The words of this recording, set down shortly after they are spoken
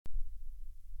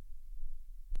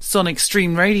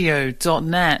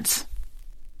sonicstreamradio.net.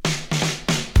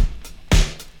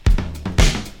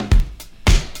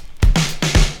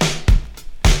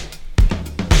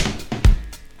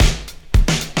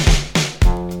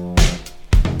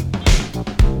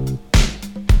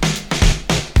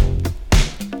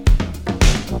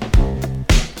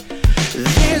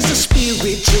 There's a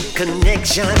spiritual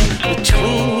connection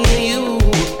between me and you.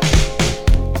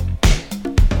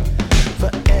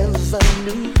 Forever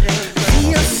new.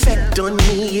 The effect on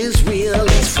me is real,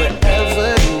 it's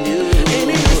forever new.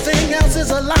 Anything else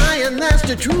is a lie, and that's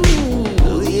the truth.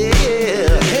 Yeah.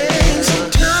 Hey,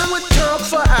 sometime we talk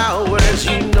for hours,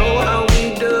 you know how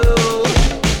we do.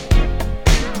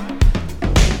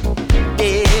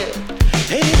 Yeah.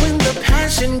 Hey, when the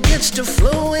passion gets to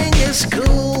flowing, it's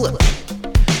cool.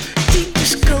 Deep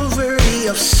discovery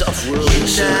of self-will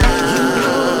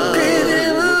now.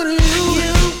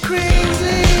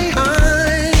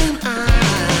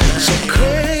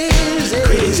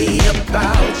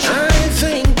 About you. I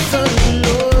thank the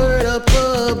Lord up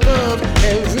above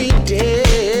every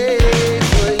day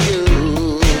for you.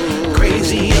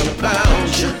 Crazy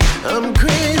about you. I'm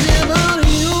crazy about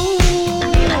you.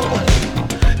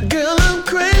 Girl, I'm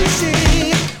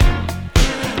crazy.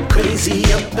 Crazy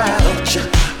about you.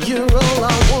 You're all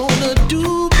I wanna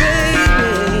do,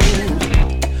 baby.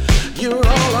 You're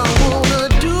all I wanna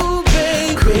do,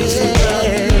 baby. Crazy about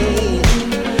you.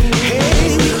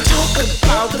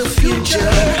 The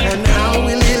future and how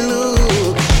will it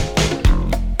look?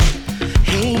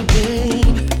 Hey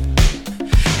babe,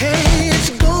 hey, it's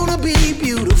gonna be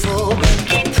beautiful.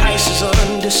 The price is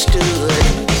understood.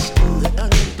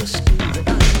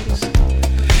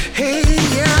 Hey,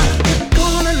 yeah, we're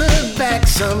gonna look back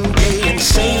someday and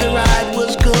say the ride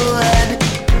was good.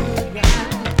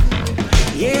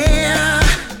 Yeah,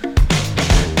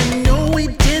 I know we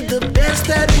did the best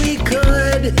that we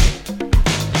could.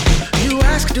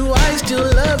 Do I still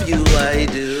love you? I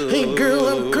do. Hey girl,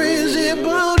 I'm crazy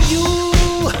about you.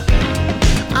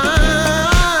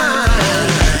 I'm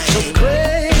so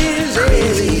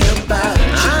crazy about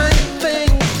you. I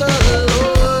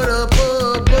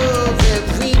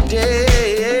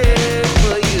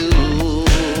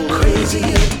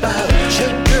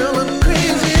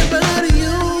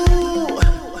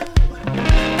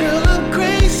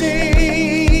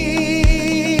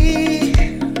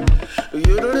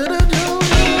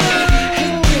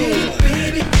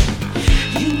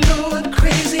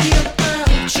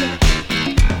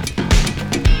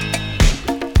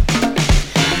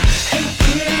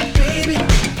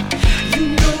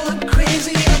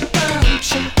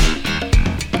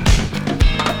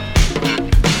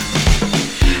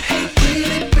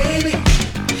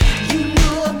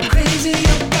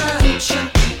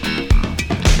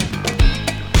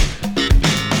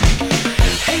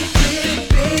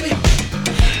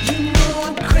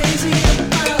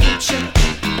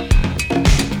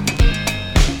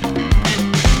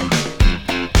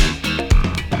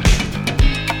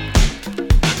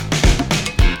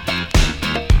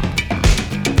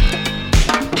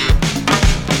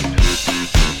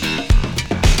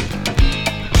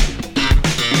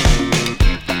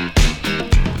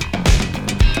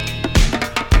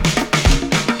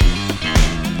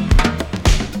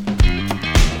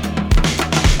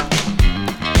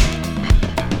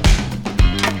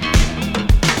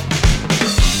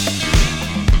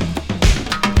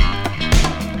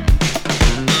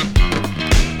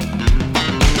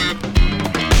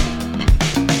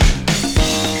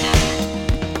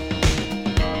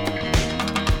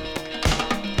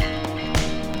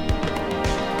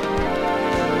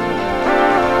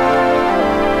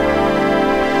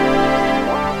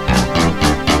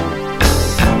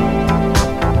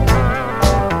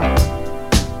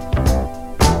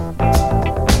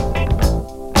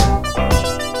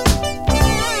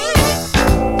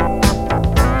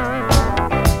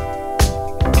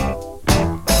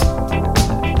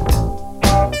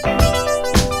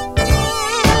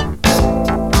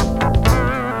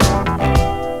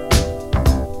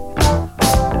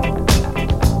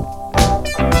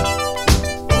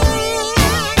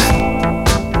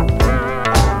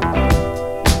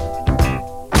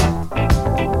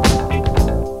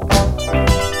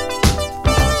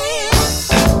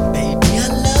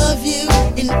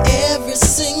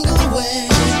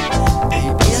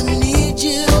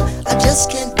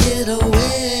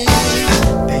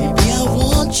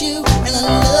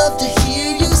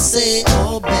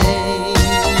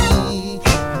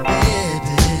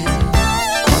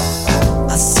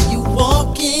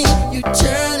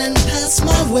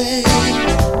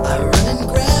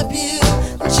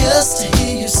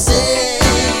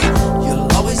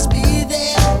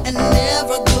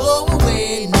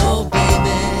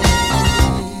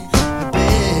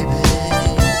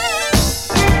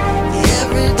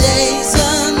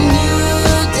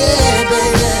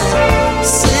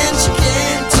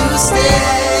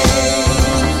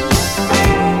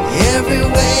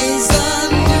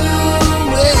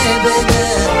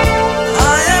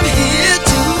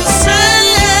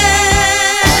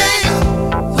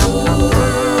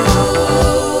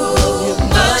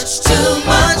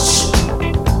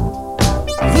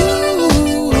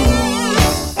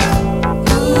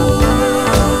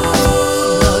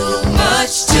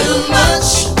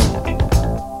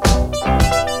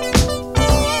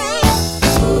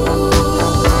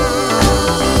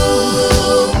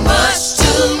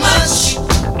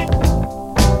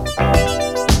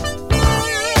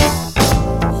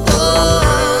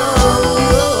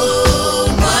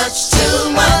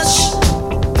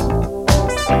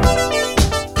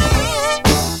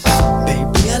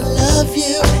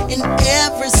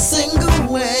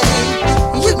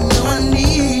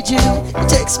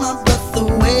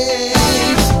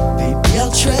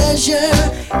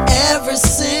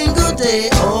say,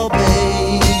 oh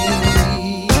baby,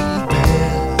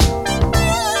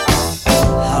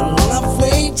 how long I've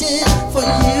waited for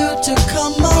you to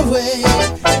come my way.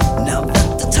 Now that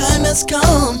the time has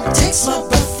come, takes my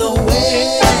breath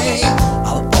away.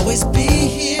 I'll always be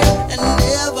here and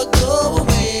never go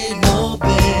away, no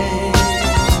babe.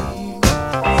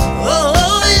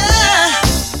 Oh yeah,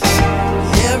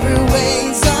 every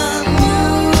way's a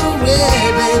new way,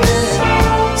 baby,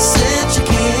 since you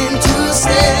came to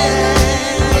stay.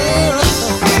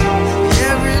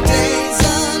 Every day's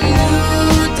a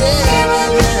new day,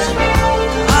 baby,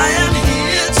 I am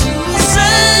here to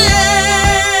say,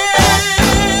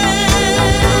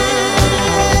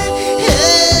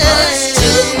 much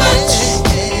too much.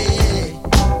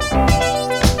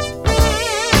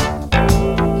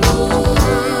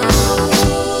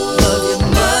 Love you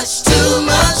much too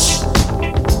much.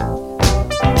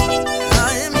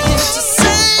 I am here to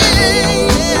say,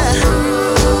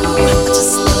 I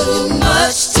just love you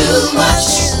much too much.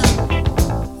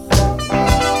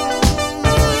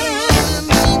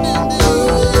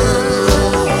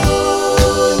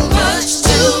 Much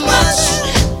too much.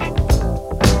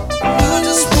 I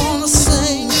just wanna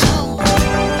sing.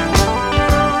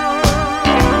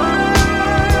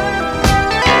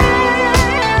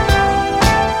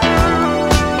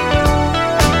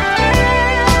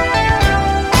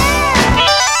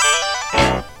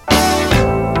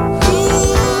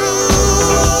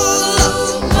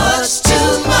 Much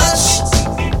too much.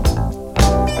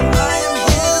 I am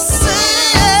here to say,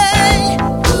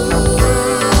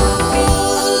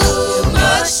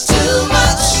 much too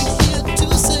much. I'm here to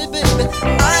say, baby,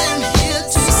 I am here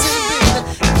to say, baby,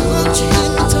 don't you hear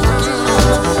me talking?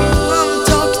 I'm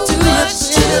talking to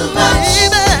you, baby.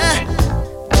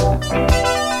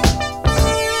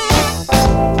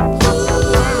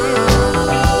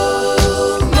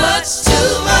 Much too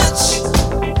much.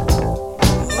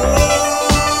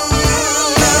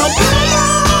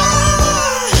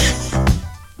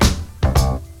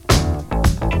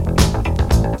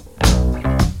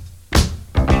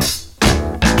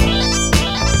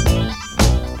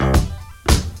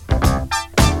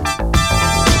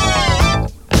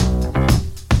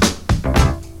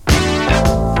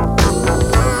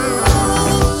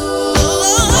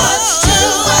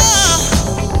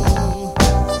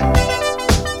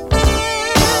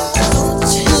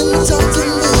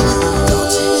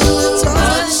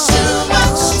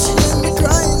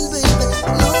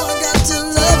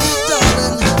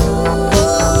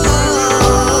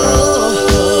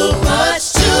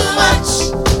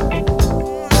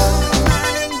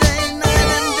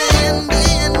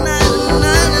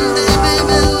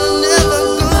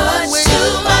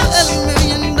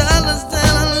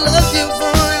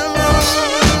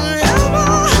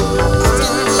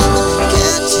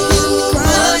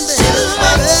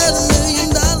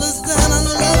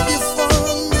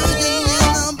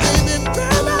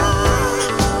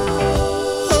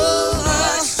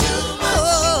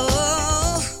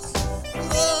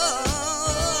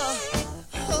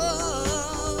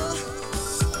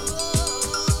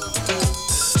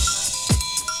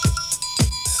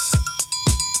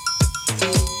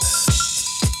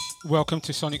 Welcome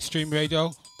to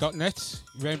SonicStreamRadio.net,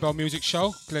 Rainbow Music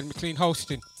Show, Glenn McLean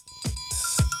hosting.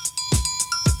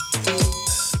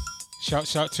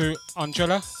 Shouts out to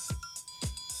Angela,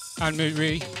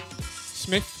 Anne-Marie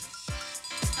Smith,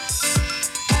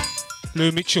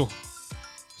 Lou Mitchell,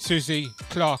 Susie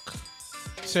Clark,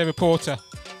 Sarah Porter,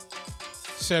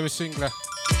 Sarah Singler,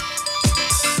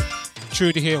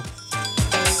 Trudy Hill,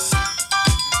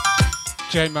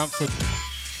 Jane Mumford.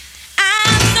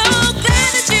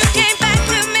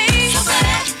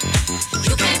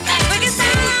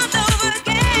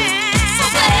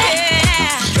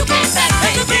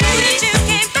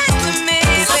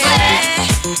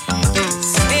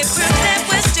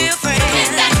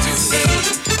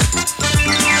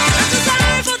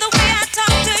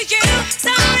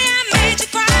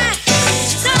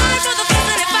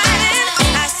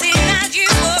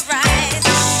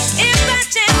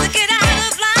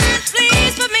 Please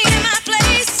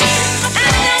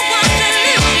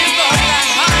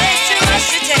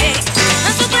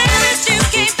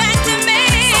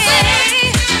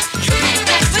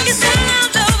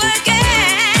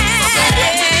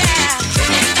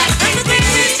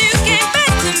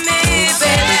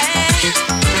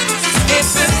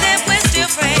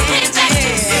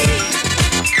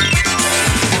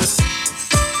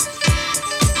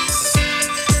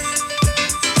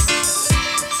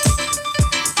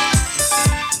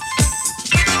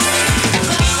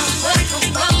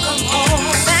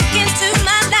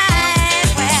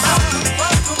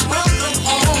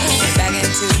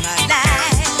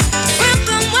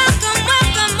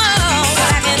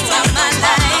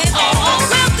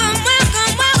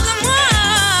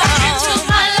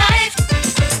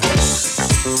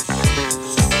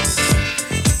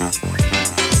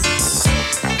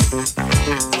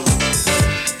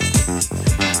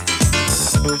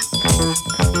I'm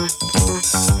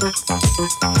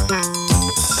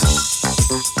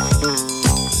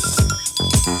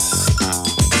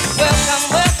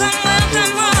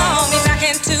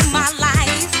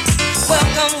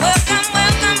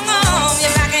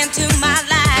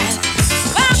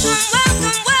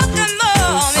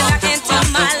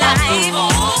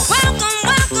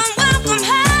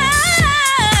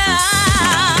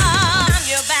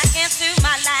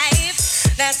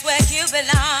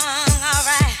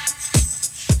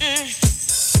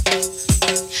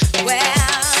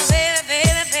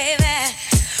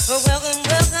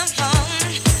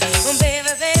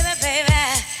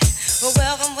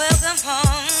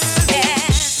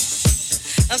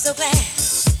so glad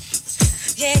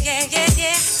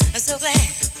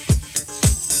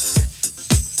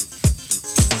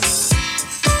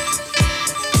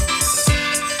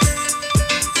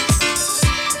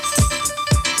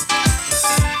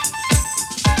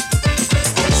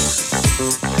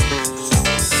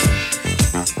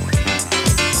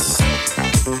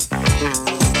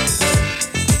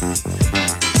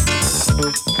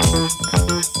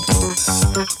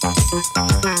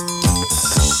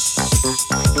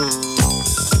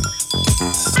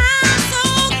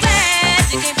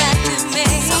you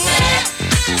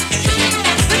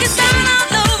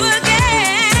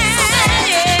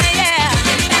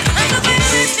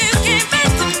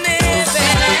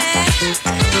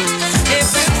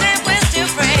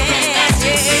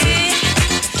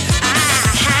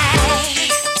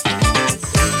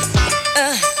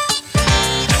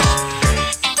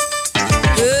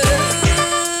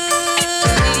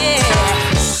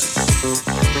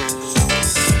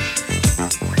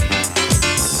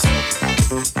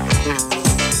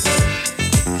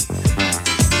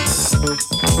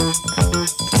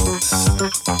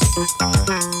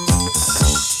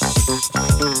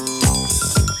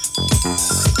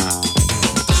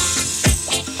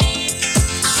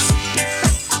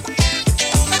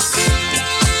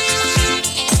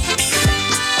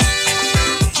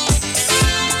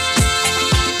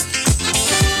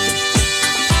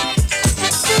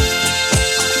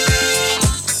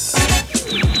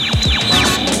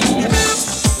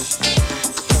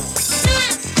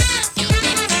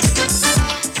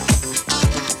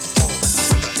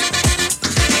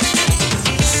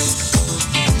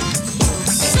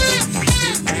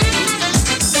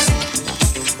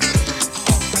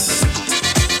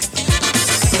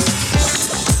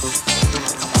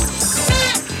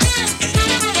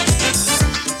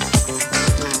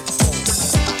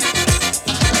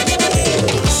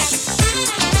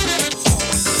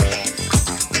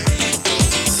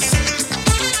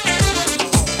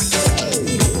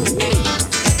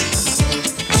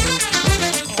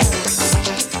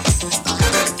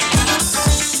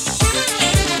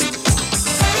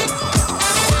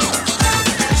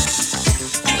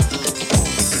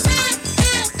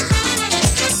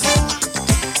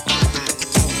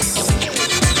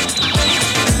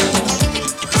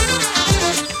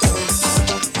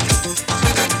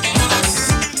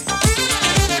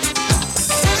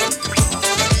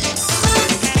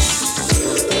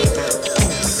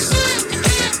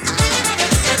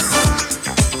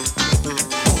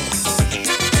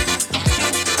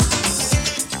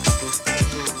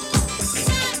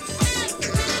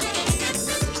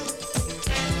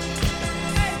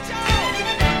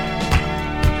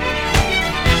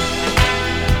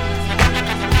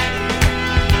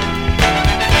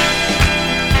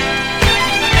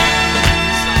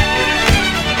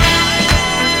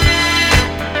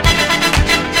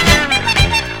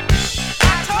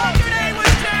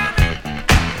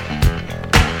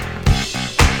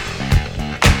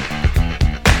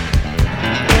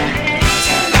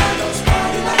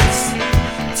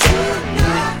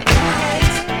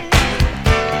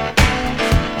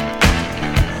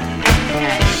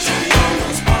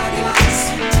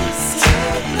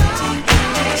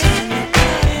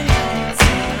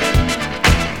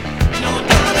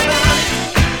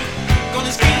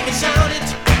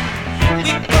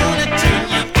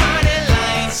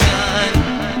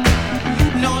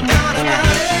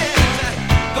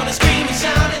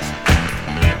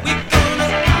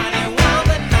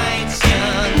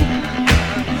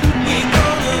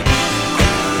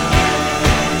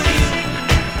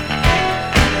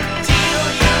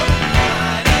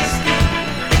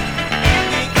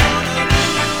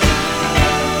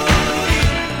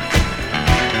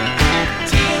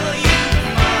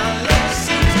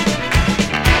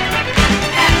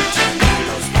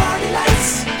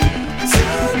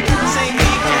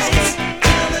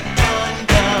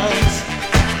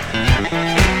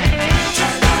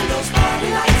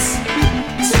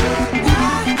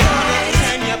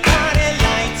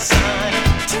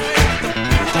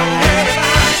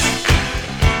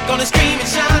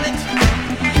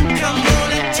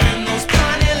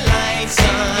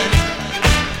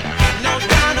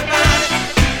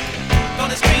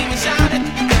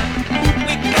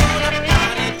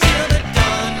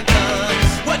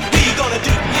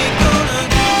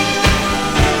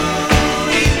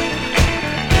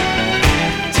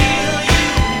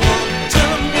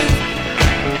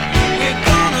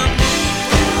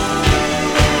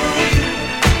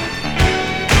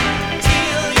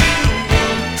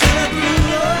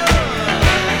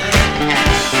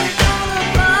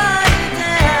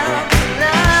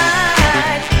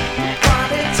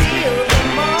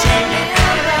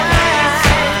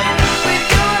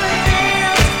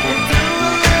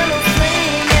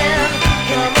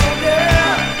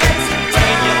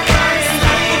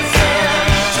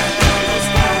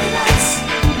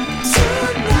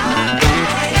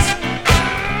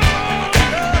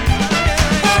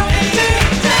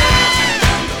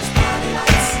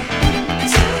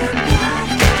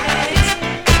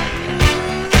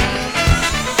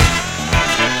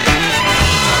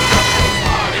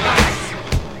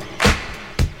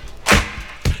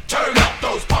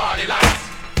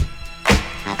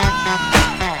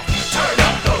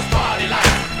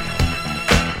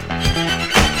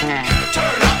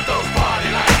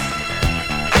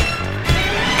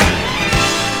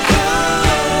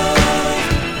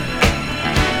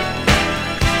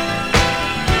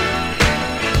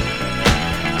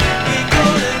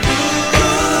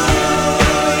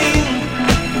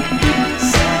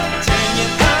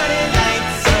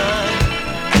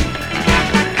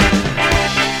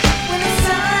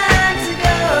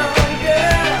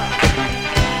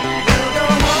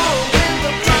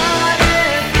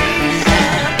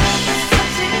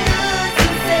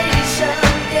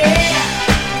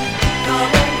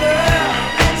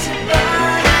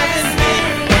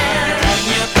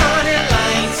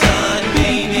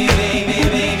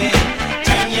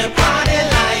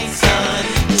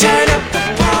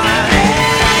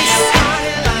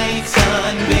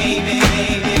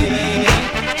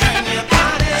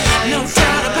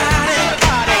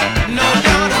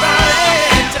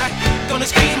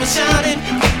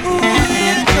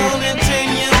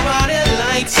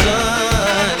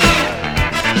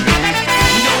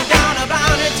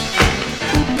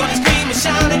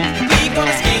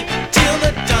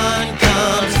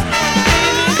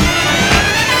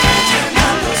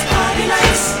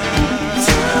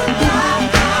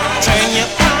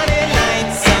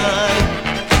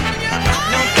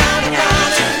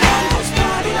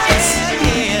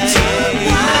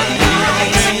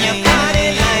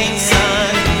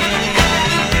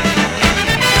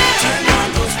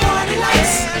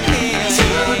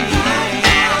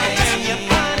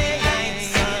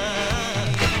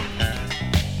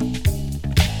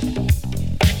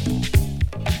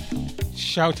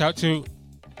Shout out to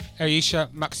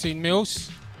Aisha Maxine Mills.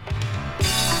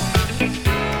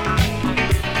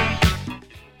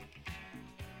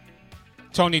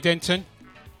 Tony Denton,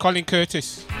 Colin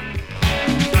Curtis,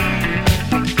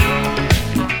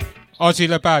 Ozzy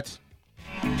Labad,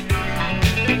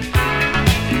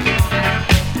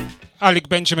 Alec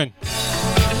Benjamin.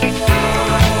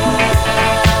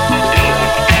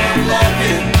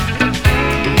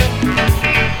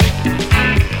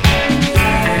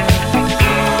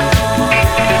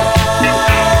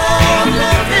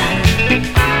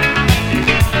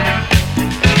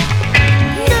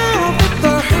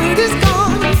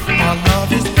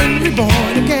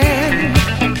 Born again.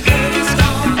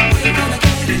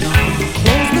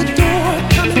 Close the door,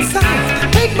 come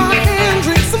inside. Take my hand,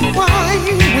 drink some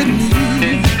wine with me.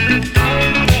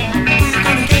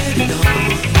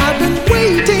 I've been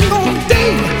waiting all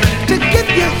day to get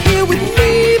you here with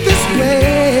me this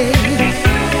way.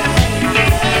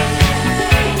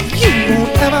 You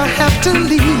won't ever have to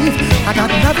leave. I got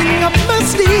nothing up my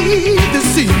sleeve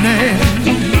this evening.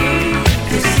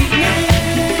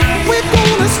 We're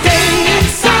gonna stay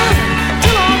inside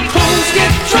till our clothes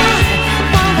get dry.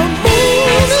 While the moon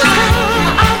is high,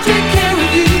 I'll take care of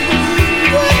you.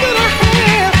 We're gonna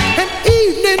have an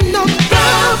evening of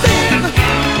loving,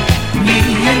 me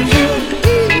and you.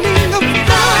 Evening of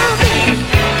loving,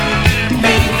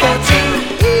 made for two.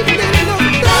 Evening of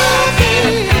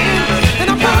loving, and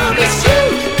I promise you,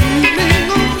 evening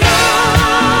of love.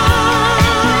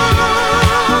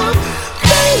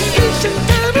 Vacation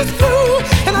time is through,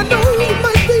 and I know you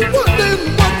might be wondering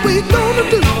what we gonna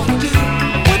do,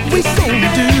 what we gonna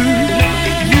do.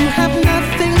 You have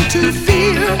nothing to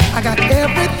fear. I got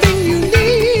everything you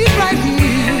need right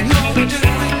here.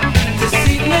 This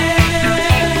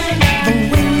evening, the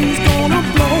wind's gonna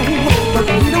blow, but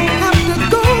we don't have to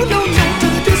go no to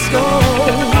the disco.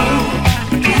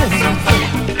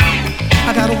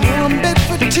 I got a warm bed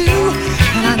for two,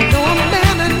 and I know I'm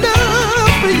man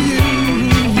enough for you.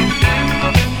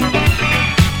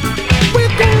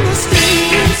 We're gonna stay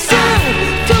inside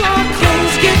till our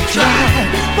clothes get dry.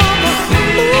 While the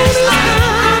moon is high,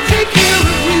 I'll take care of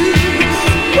you.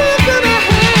 We're gonna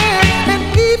have an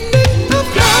evening of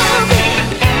loving,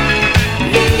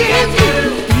 me and you.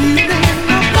 Evening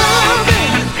of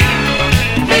loving,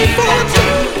 made for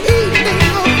two.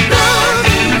 Evening of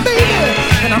loving, baby.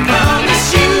 And I promise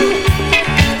you,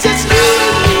 just you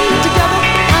and me together.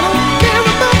 I don't care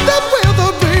about that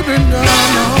weather, baby, no,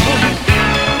 no.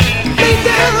 Lay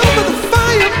down by the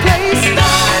fireplace,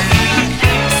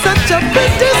 such a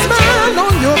pretty smile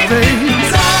on your face.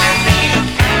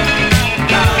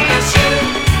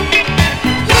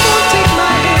 Come on, take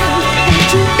my hand,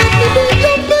 won't you let me be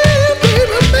your man,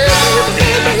 baby, baby,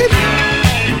 baby.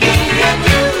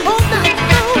 All night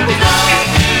long,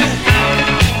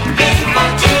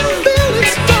 feeling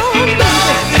strong,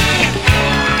 baby.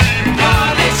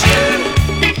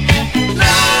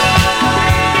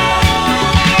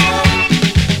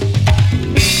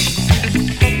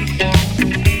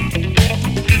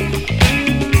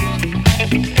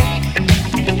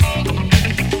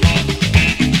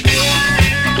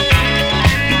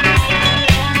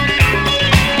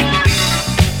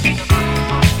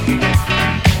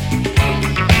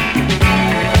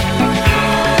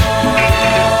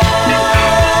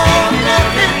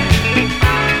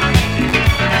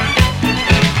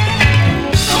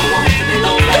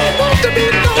 Don't want to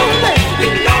be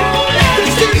lonely.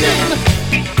 This evening,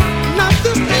 not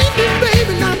this evening,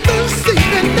 baby, not this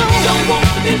evening, no. Don't want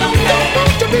to be lonely.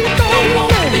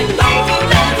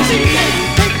 This evening,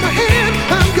 take my hand,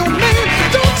 I'm your man.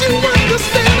 Don't you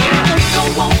understand?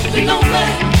 Don't want to be lonely.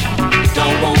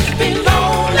 Don't want to be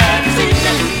lonely this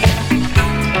evening.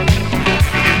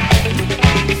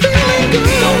 Feeling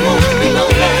good. Don't want to be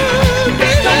lonely.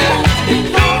 Don't want to be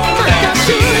lonely. Like I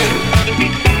should.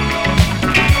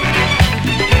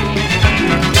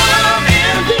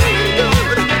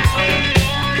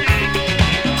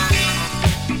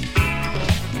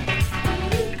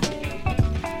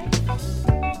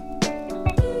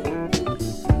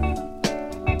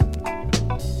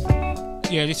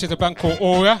 Yeah, this is a band called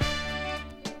Aura,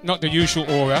 not the usual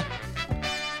Aura.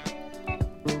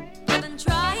 I've been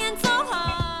trying so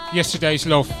hard. Yesterday's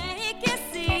Love. Make you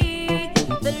see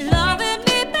that loving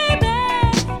me, baby,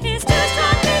 is too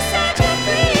strong to set you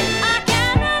free. I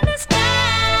can't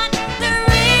understand the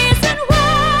reason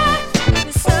why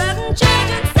there's sudden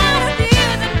change inside of you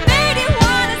that made you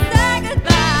wanna say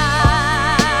goodbye.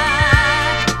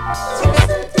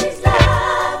 Yesterday's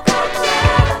love gone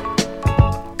forever.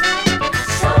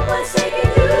 Someone's taking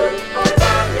you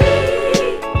from me.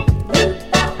 Look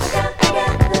back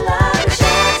again, the love we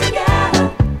shared together.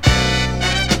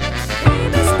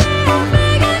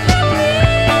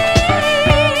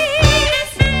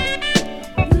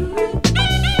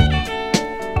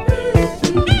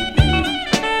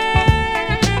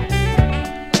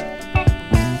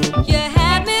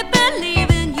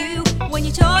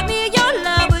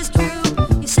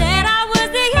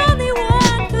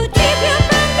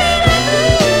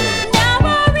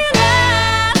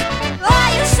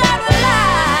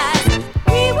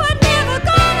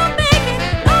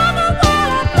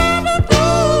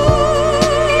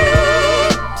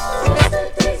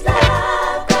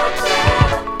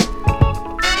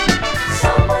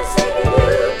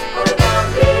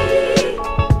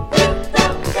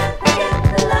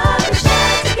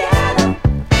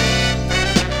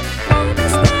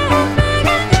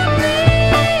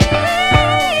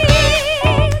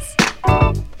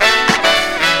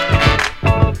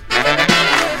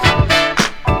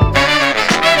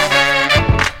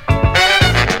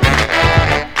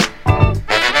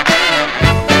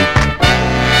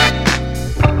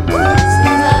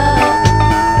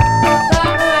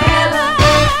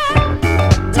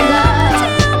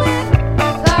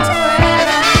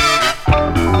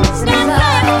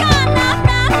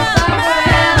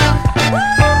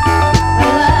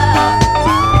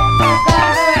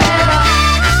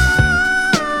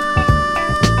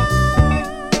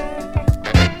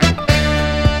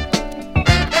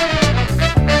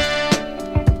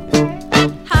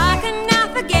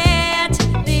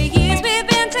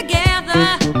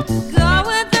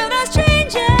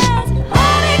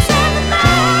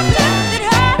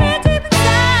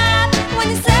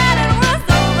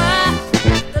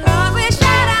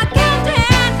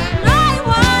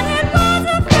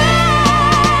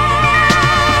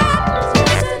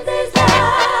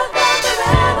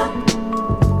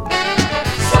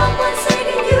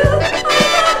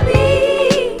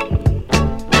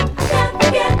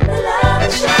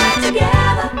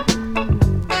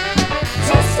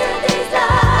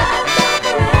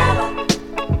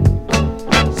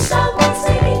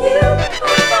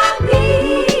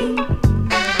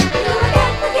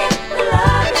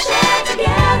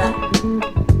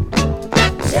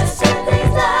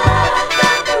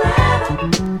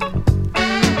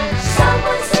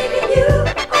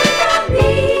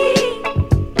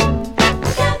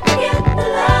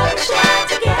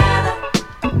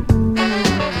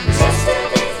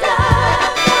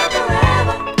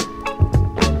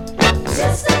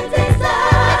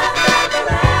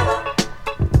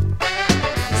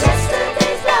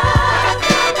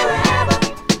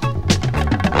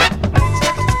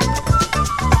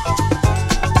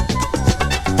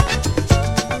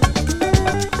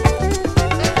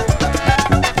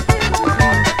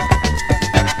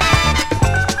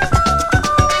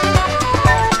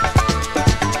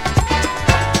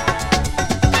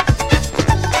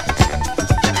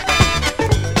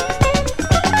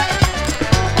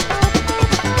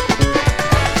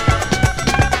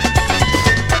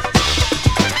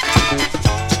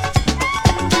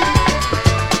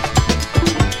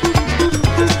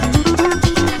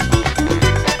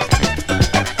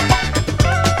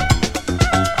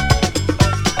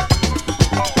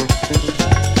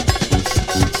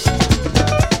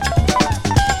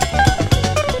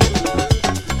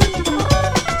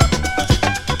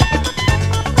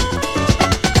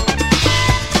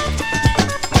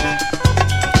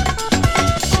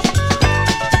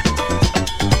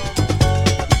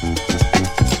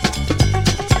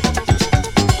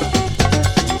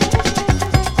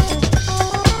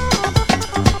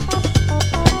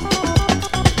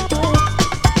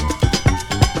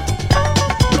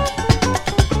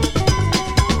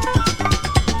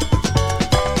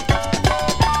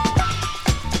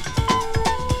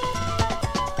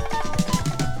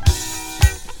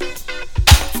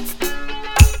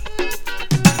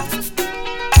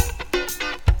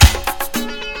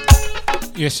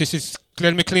 Yes, this is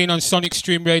Glenn McLean on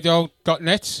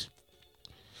sonicstreamradio.net.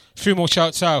 A few more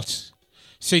shouts out.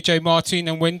 CJ Martin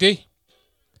and Wendy.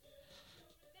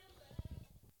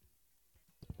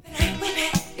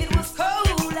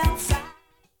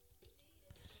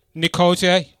 Nick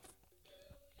Jose.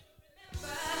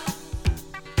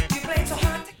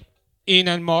 Ian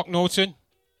and Mark Norton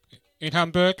in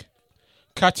Hamburg.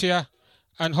 Katya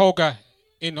and Holger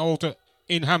in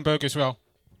Hamburg as well.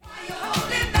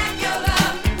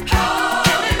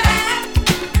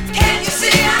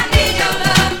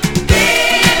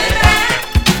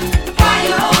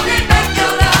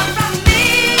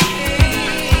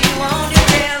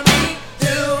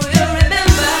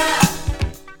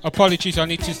 Apologies, I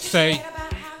need to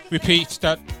repeat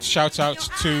that shout out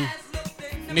to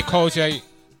Nick Jose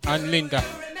and Linda.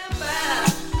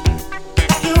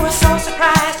 You were so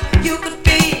surprised you could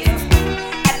feel.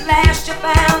 At last you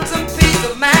found some peace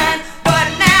of mind, but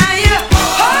now you're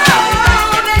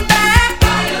holding back.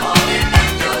 Why you holding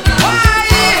back your love? Why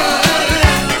you?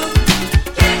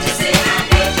 Can't you see I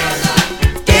need your love?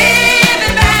 Give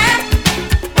it back.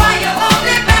 Why you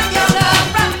holding back your love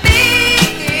from me?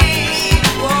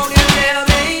 Won't you tell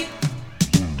me?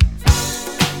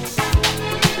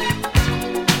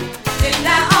 Didn't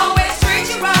I always treat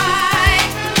you right?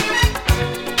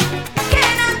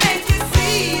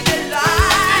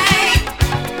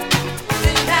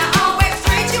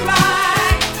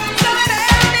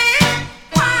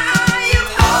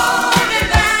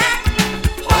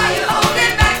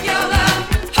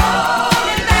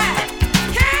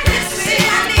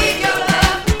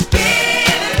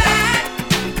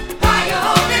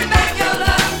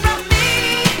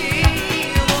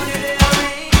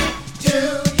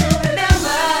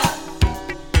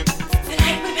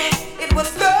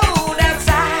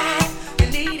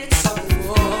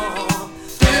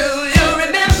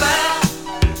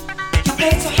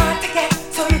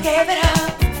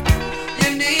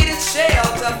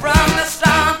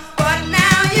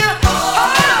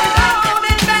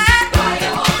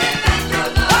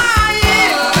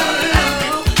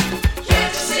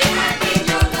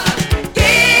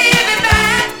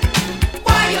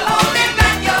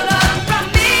 From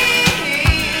me.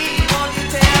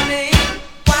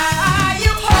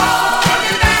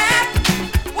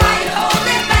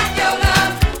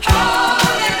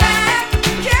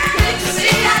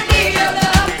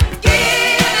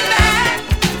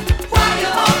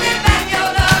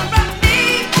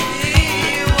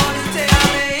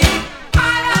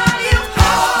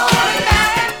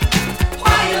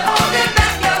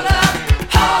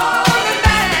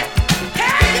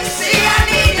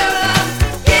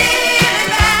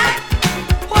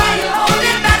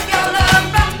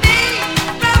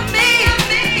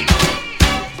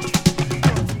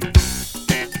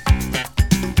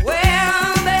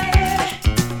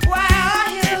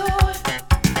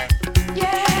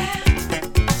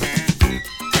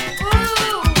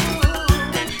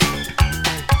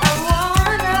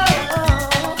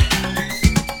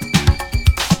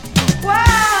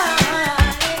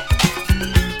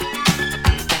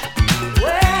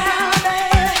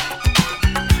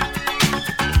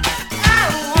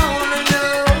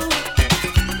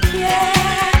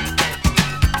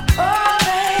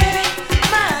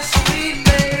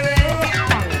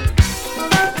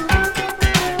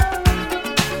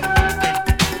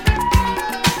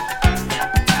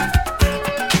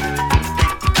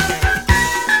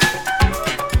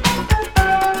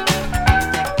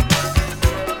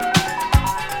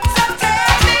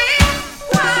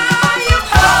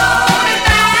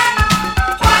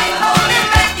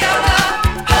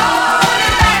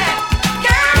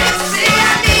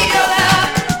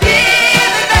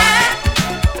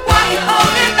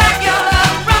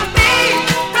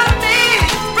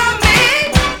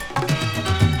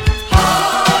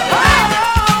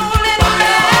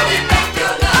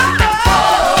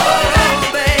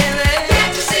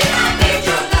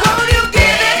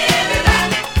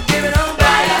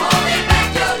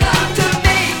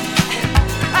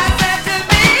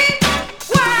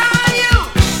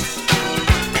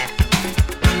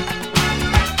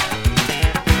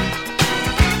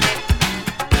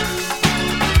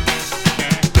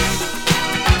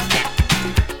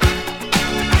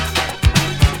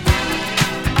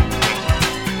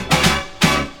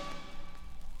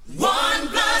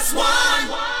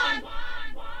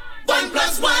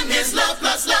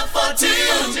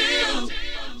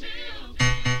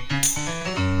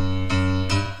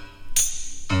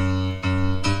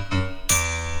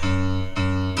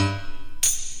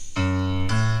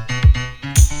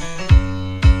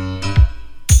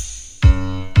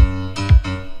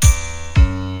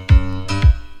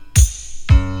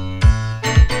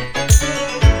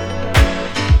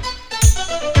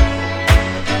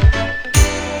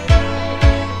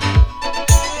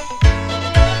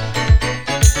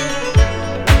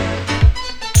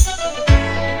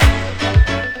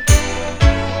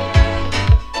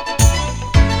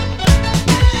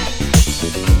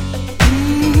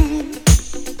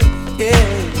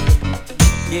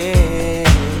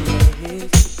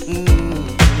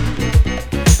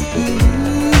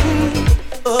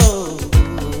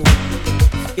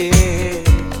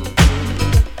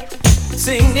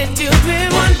 children.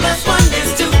 1+1 is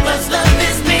 2 plus love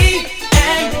is me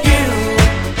and you.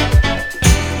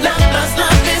 Love plus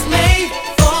love is made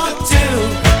for two.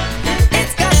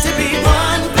 It's got to be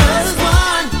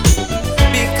 1+1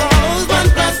 because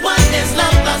 1+1 is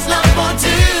love plus love for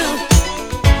two.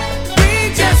 We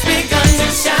just begun to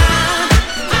shine.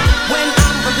 When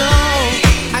I'm alone,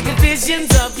 I get visions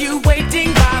of you waiting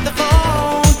by the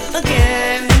phone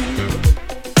again.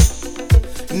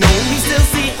 No, we still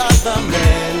see other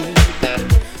men.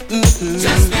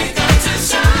 Just begun to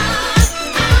shine.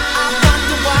 I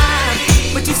wonder why,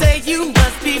 but you say you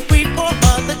must be free for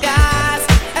other guys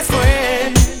as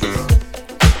friends.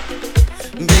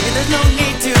 Baby, there's no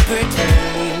need to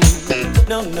pretend.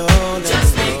 No, no, no.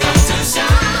 Just begun to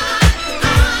shine.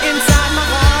 Inside my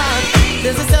heart,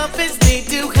 there's a selfish need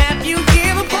to have you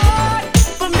here apart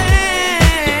from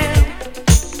them.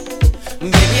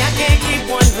 Baby, I can't keep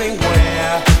wondering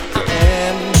where I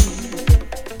am.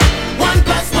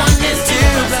 1+1 is 2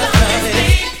 plus love is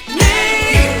me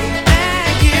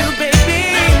and you, baby.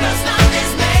 Love plus love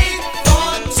is made for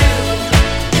two.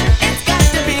 It's got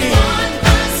to be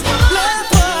 1+1. Love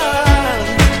one.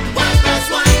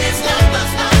 1+1 is love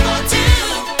plus love for two.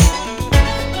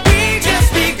 We just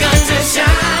begun to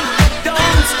shine.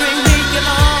 Don't string me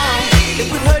along. It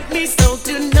would hurt me so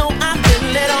to know I've been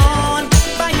led on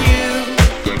by you.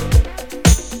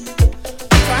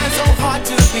 Trying so hard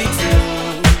to be true,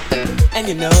 and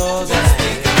you know that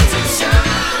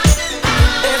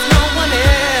there's no one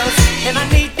else, and I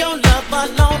need your love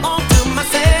alone all to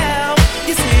myself.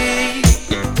 You see,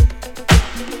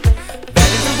 that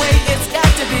is the way it's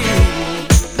got to be.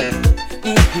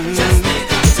 Just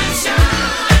begun to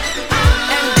shine,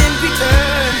 and in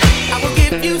return, I will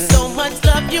give you so much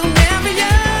love you never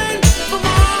yearned for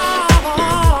more.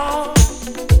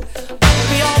 I will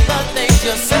be all the things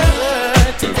you're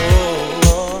searching for.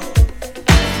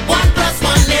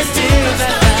 1+1 is 2 plus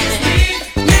love is me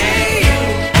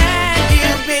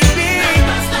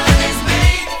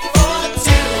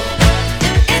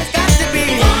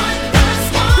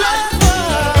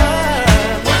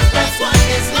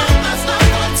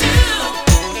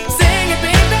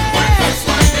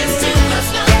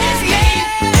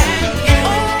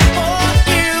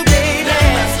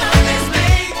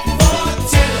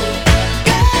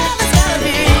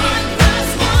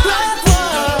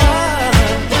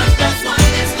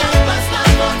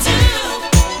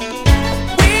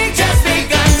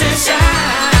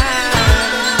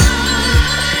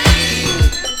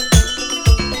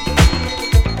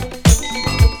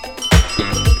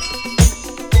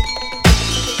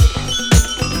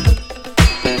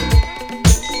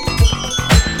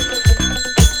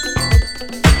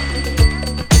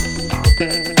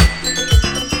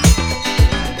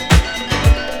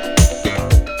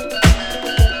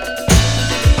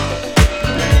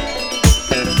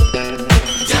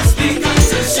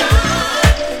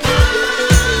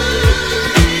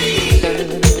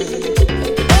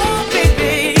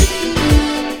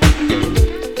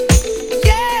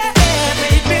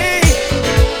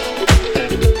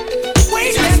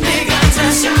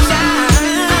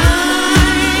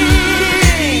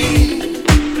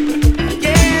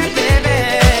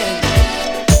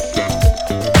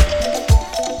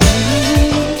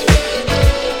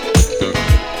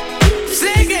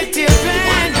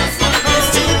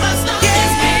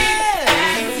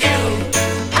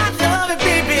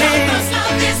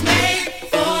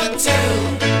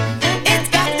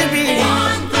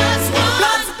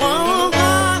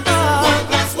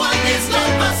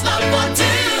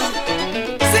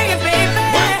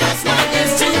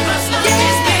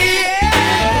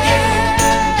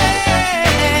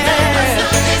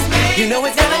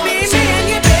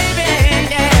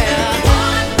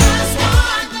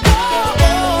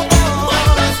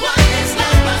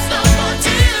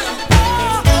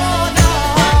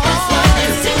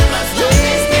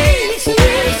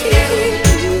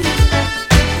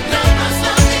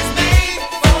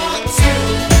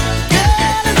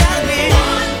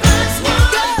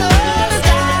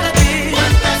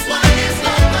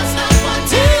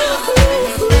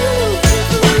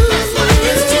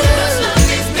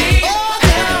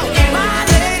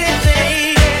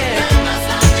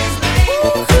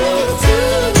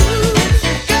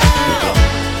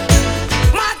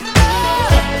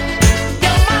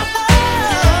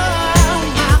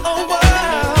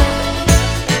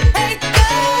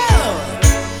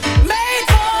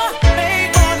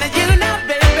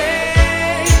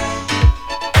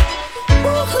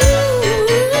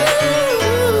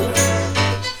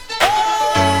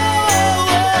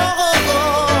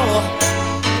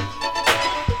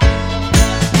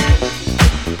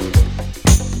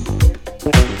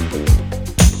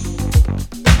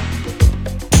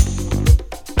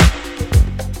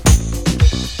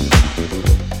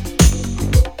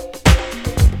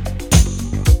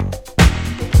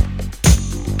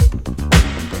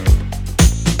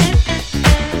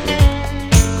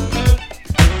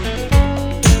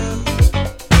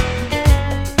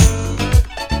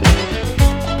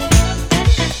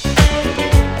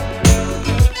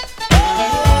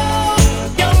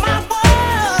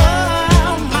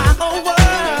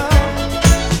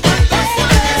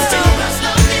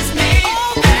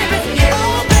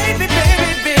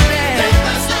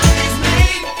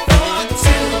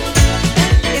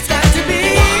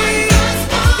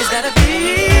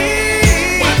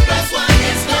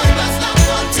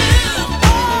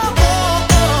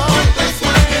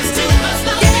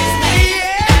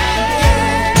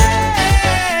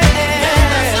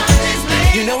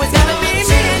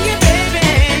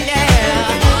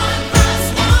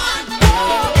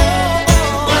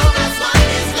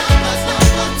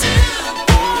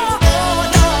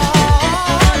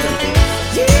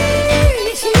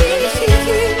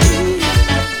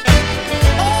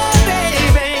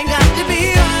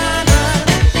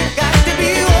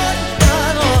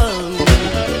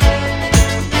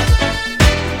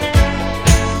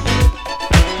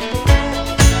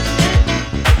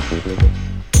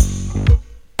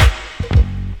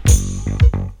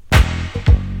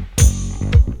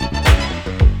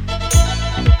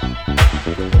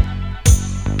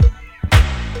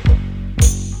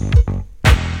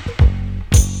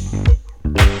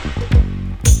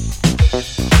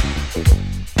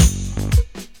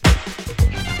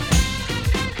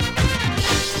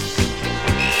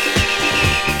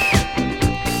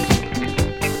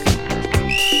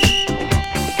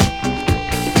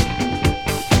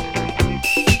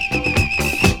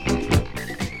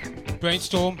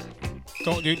Brainstorm.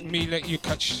 Don't let me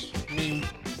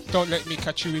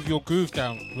catch you with your groove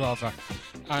down, rather.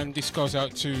 And this goes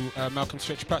out to Malcolm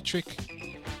Stretch Patrick,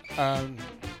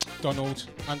 Donald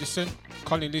Anderson,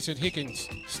 Colin Lizard Higgins,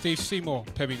 Steve Seymour,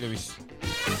 Perry Lewis.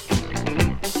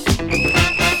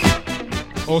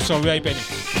 Also Ray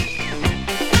Bennett.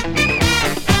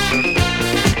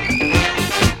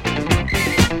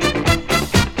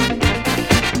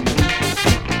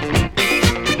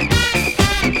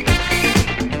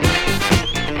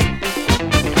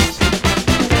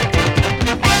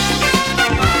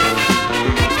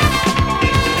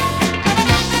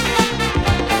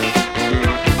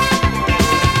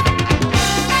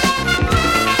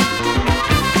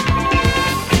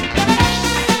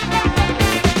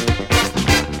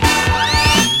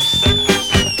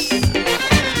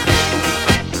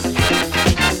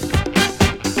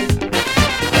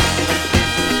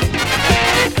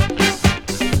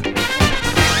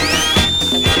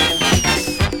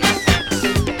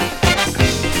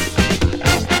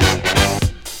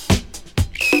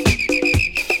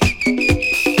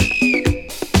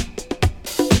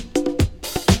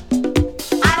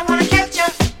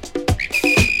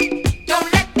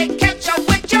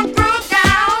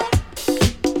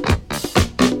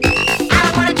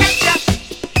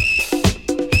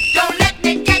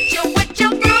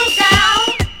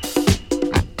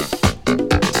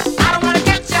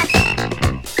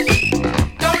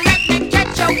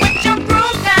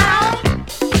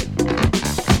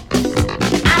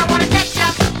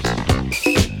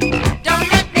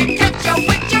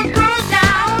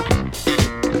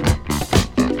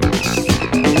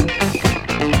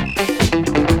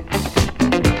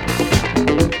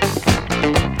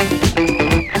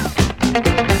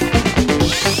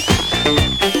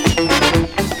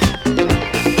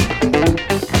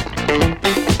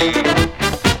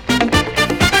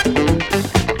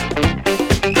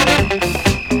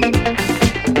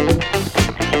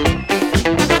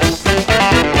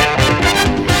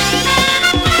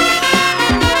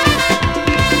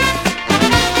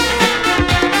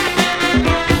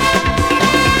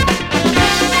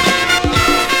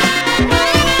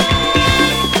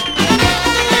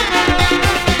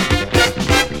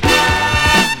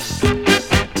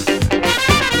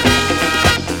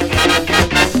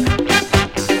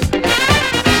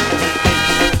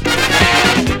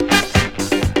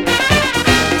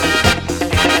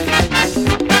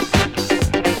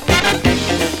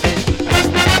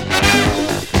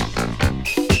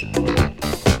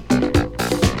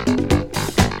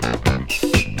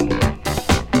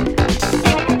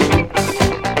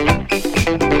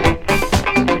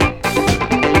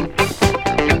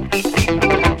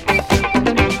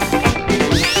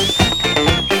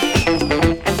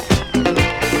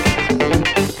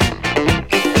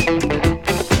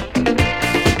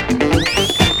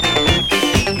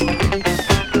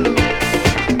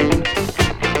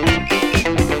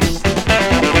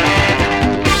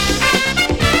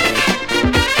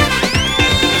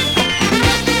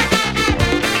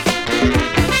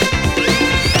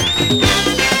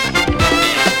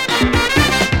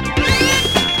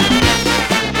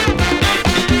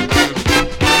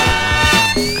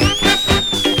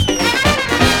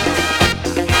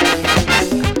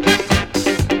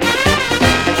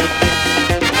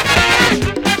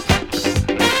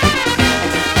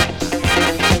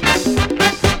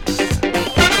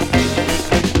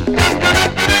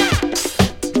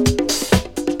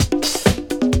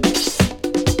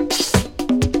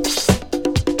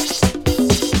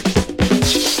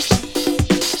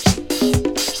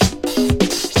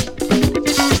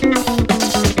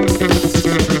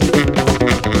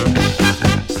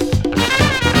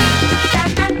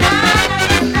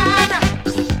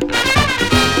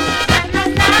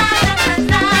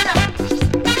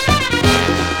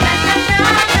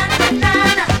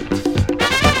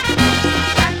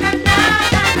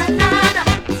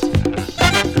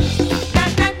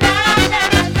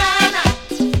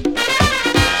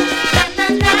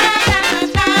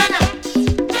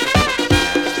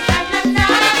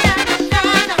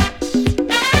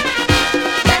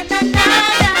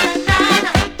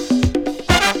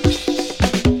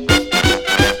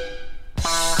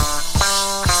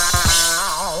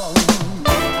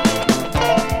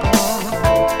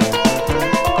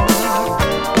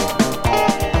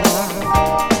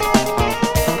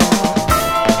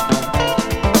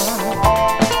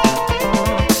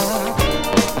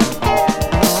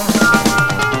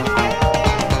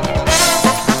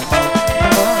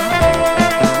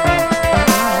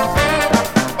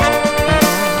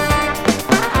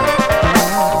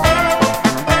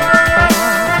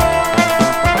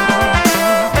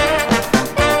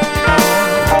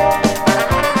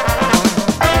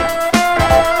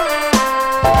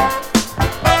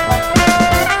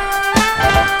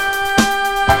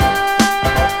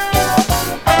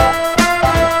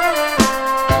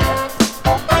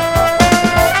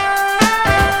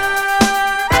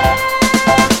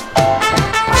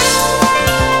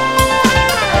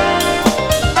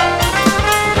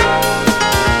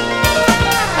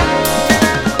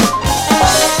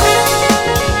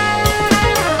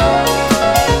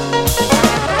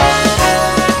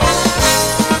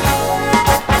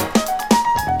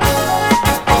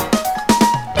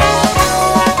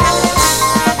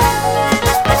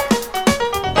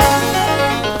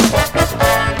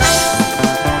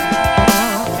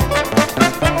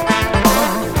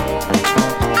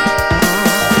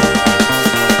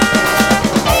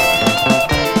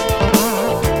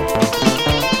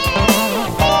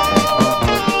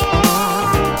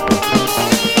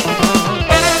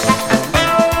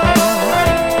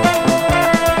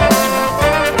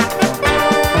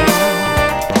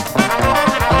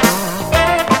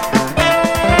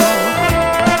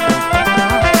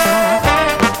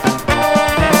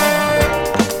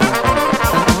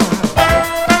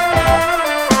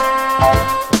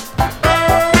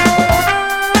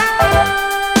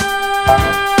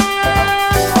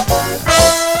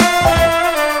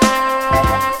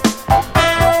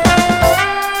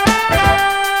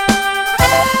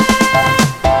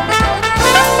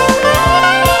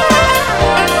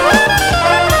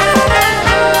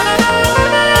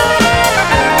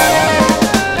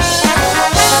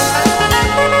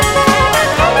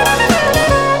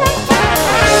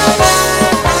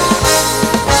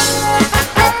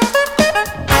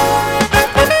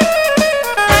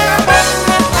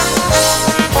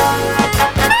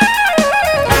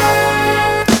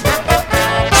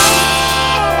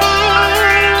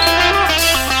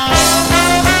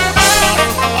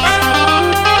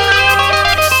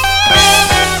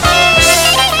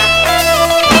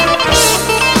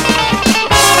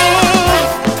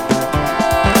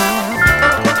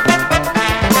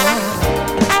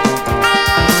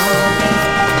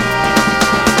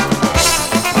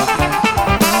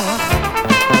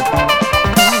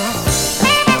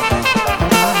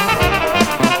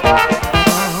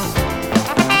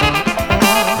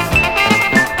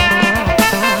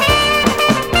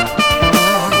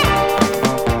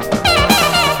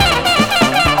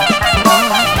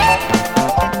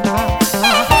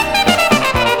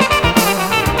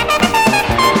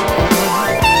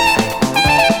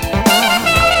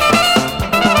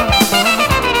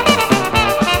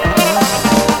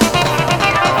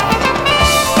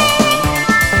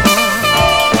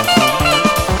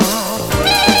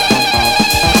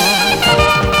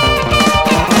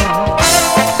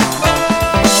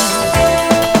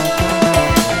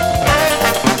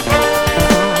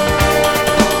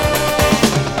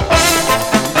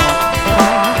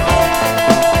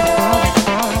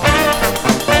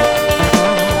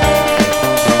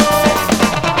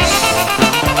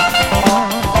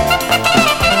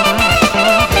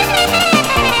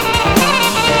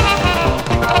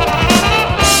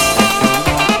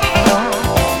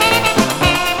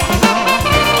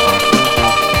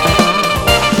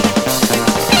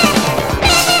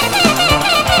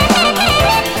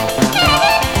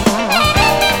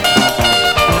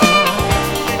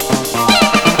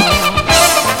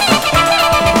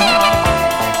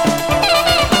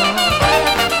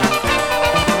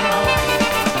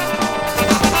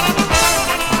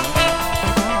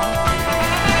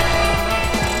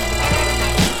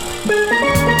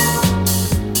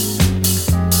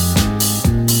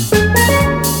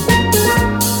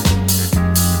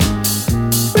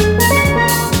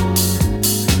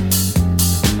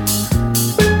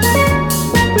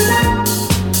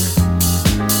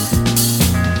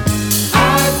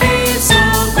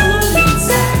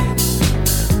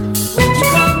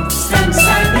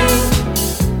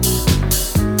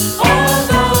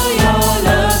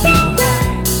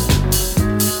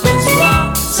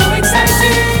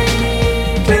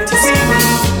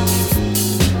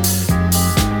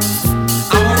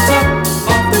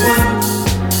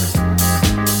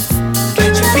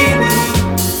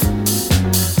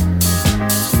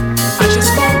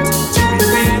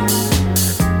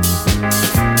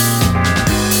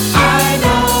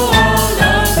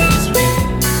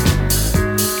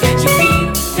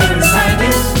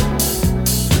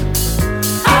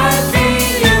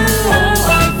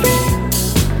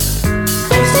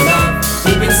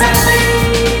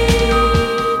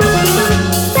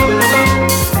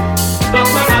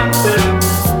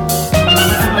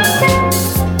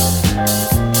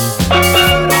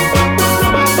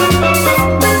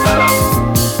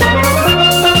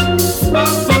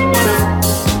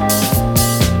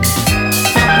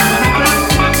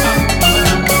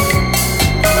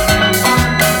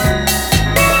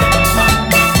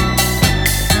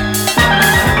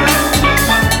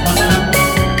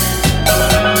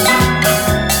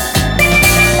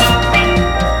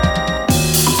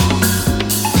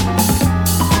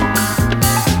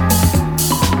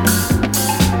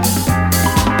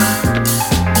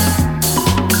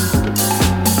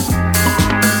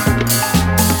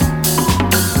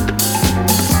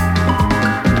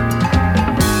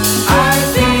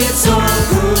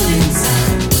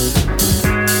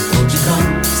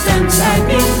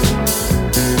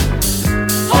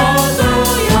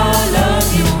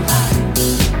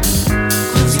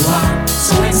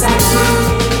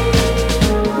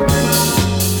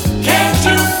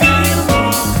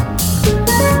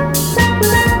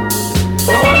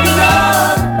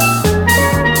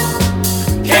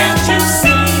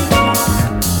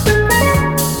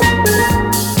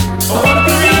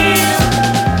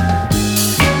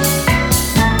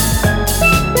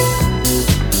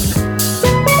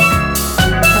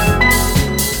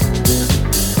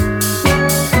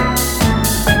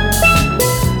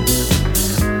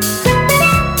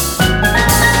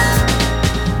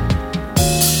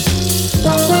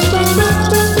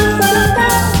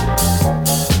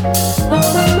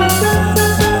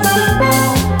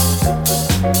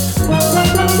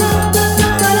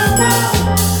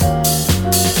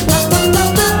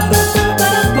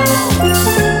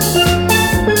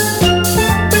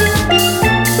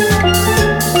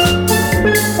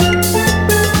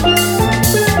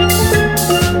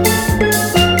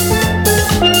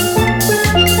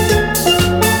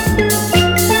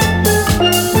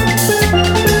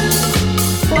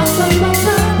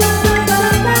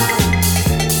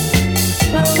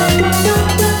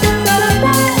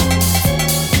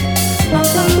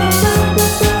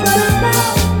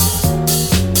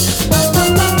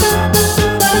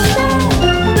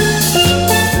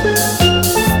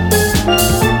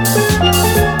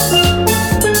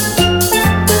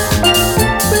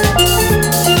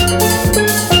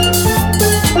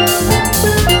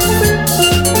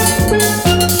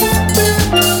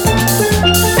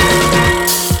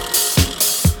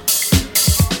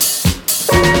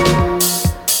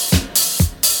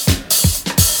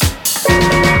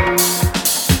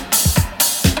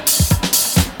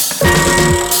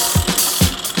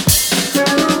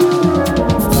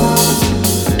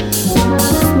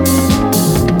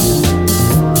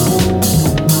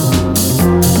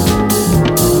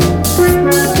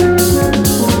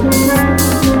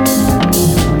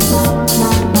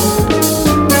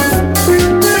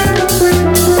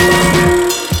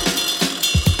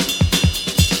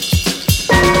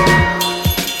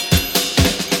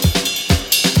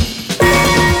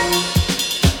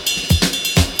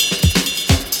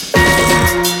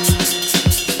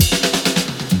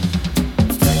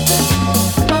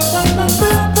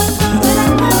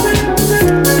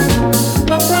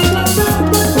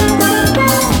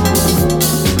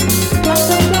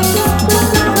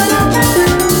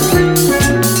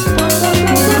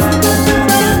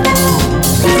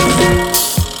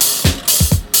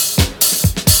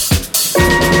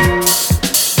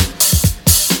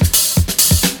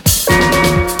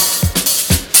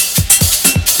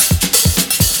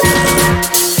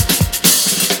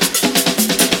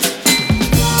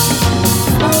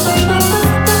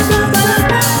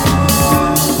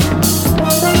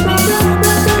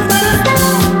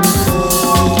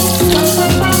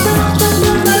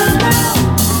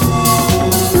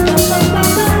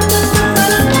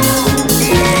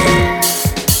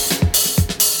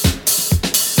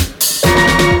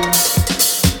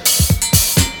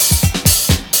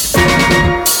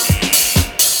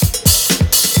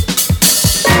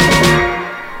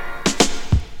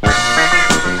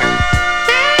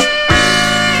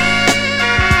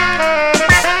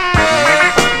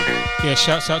 Yeah,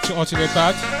 shouts out to Ozzy the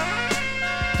Bad,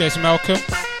 Des Malcolm,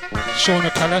 Sean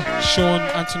O'Callaghan, Sean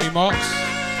Anthony Marks,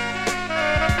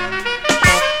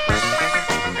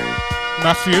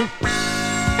 Matthew,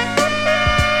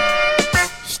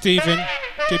 Stephen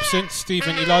Gibson,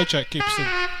 Stephen Elijah Gibson.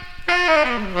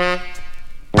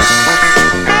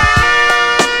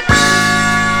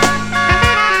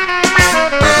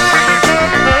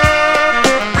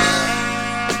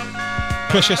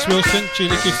 Precious Wilson,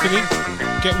 Julie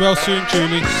Gifterly, get well soon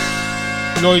Julie,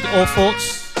 Lloyd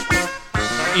Orforts,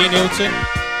 Ian Hilton,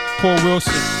 Paul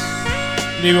Wilson,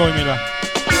 Leroy Miller.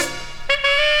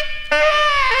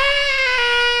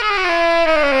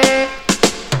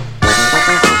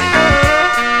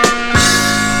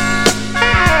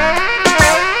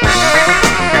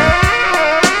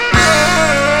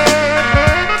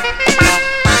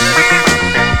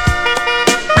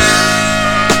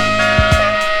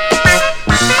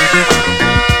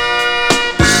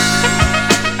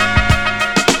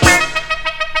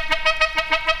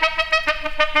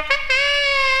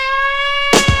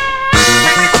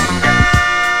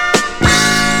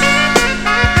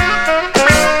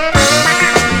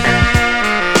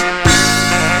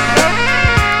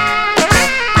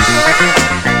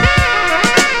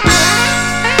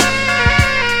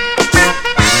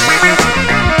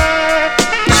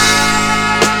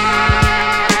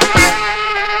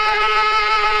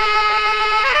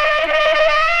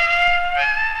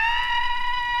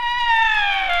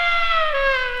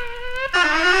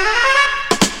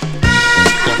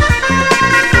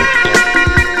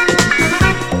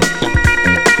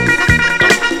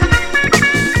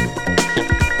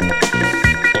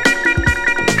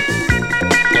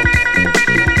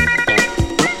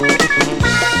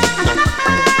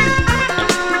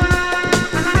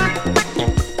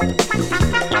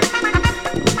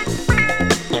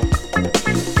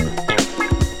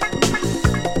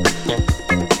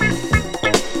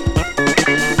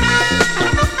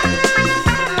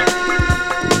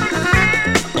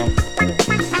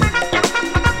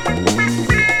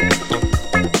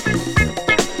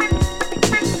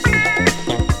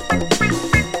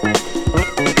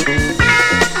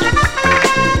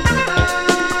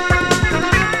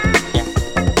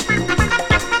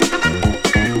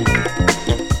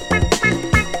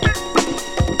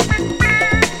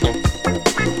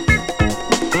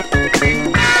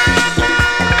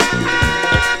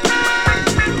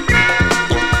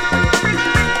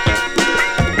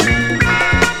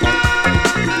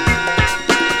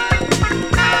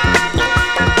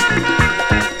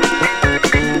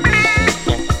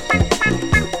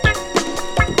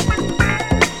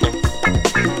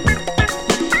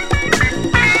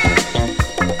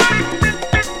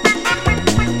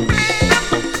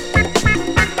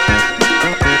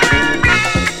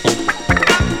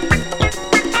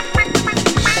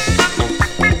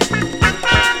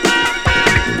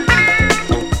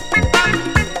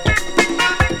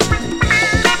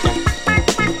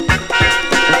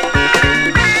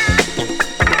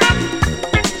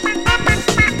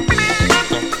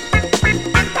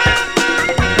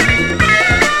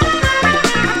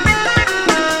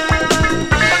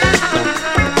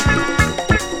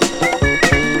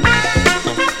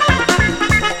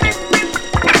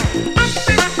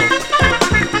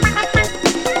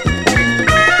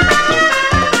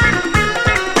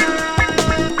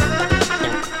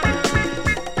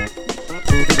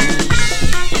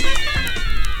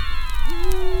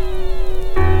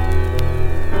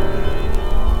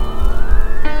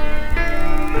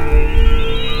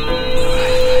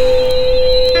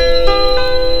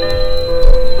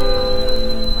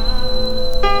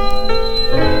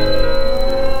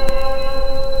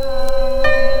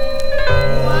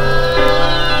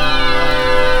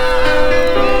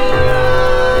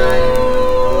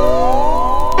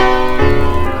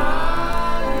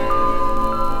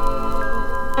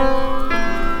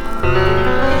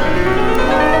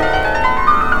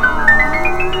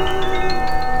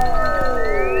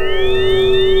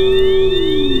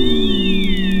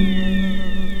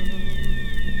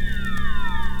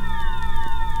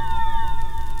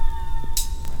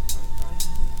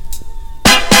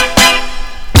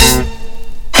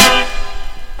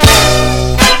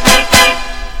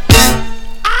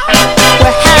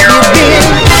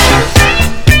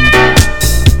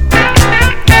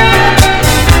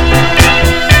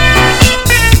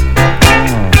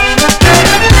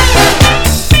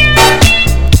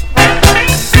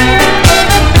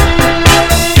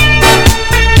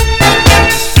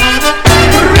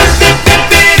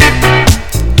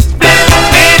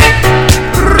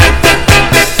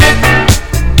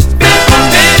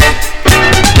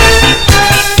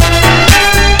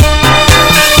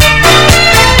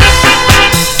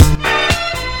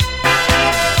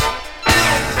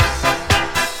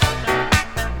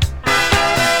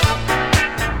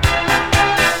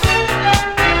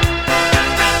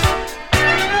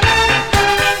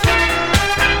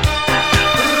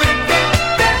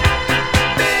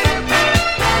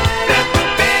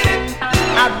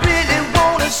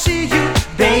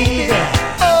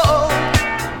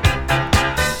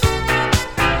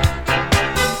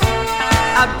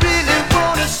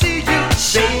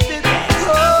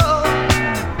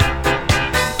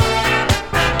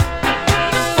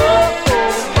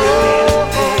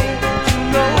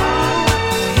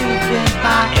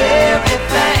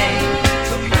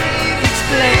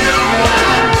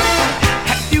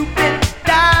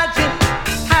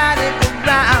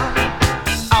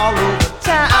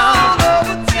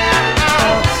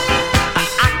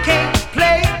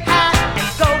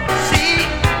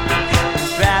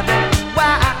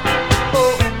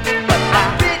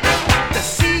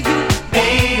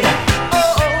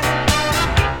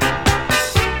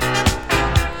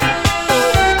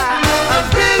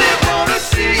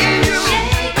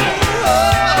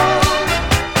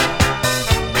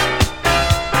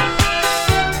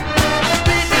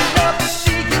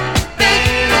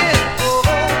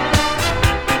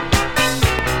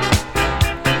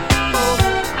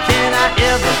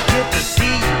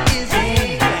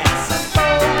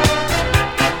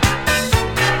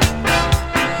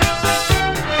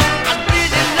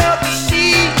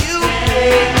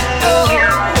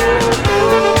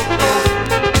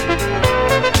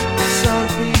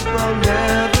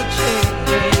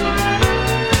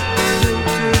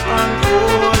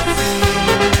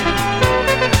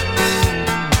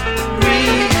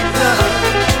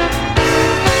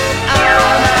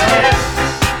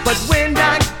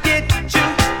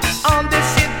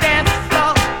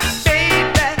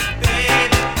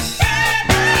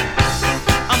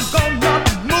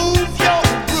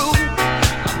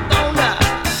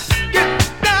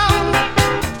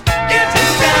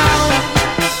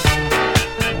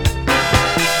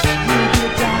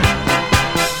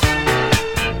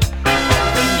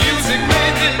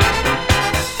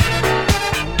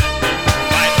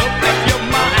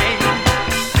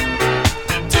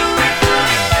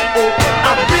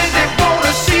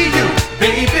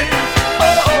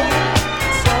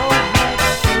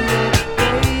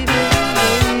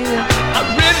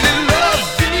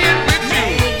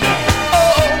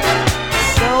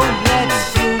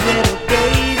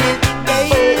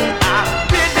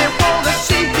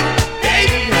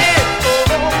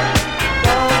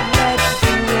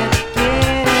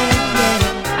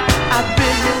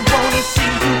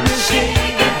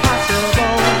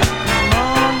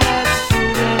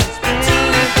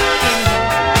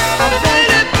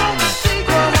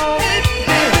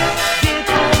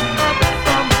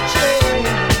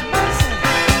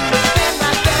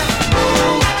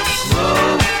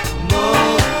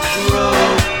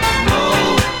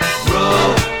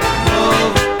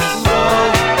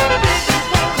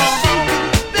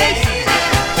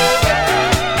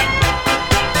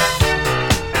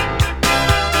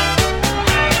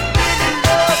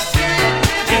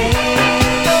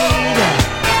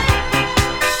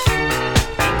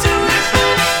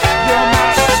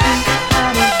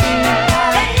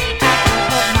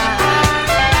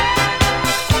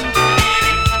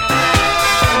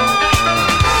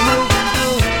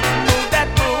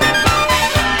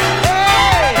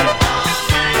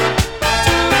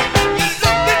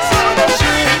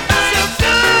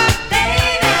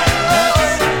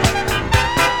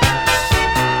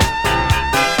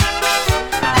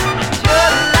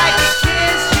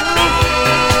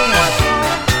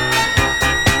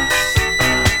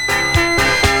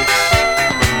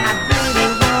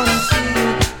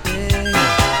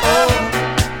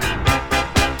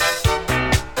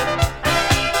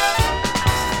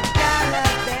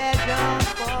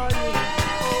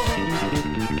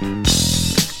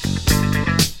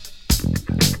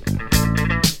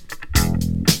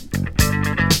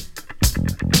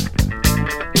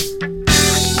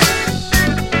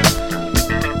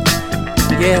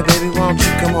 Yeah, baby, why don't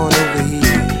you come on over here?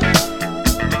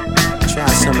 Try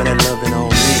some of that loving on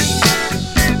me.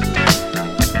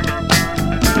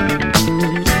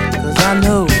 'Cause I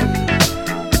know.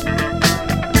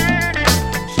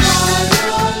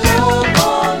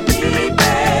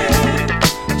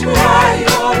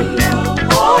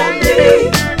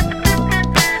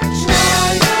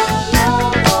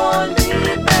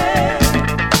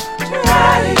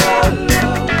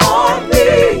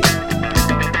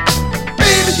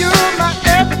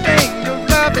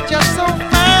 Just so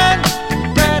fine,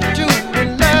 gratitude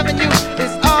and loving you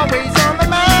is always on my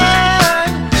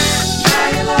mind. Try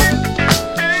your love,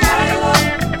 try your love,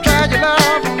 try your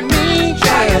love on me.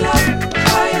 Try your love,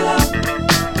 try your love.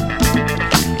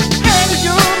 Baby,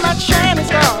 you're my shining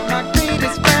star, my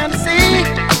greatest fantasy.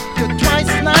 You're twice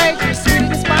as nice, you're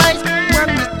sweet as spice,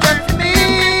 one is just for me.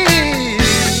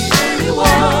 Only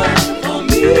one for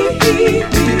me.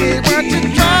 Baby, why don't you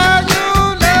try your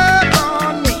love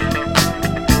on me?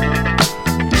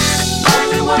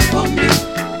 For me,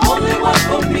 only one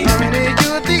for me. Honey,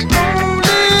 you're the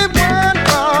only one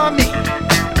for me.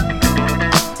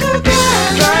 Together,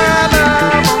 try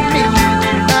love on me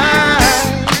tonight.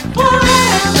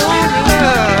 Forever,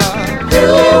 love you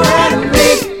and me.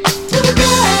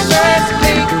 Together, let's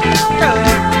make love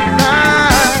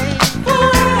tonight.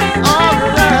 Forever,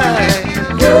 alright,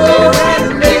 you and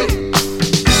me.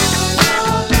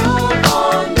 Love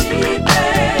on me,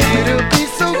 babe. It'll be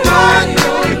so good.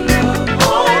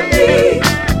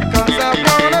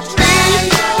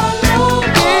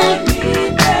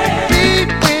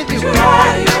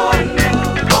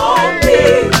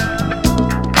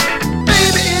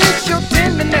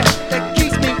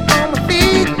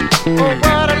 Oh,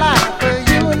 what a life for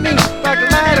you and me, like a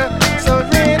lighter,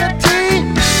 serenity.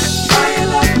 Try your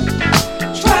love,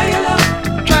 try your love,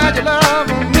 try your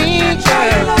love on me. Try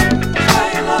your love, try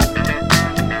your love.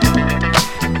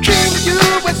 Dream you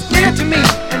was near to me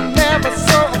and never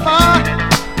so far.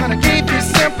 When I gave you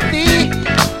sympathy,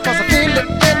 'cause I feel it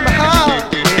in my heart.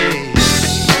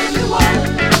 Only one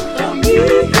for me.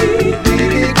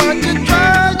 Baby, won't you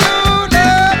try your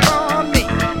love on me?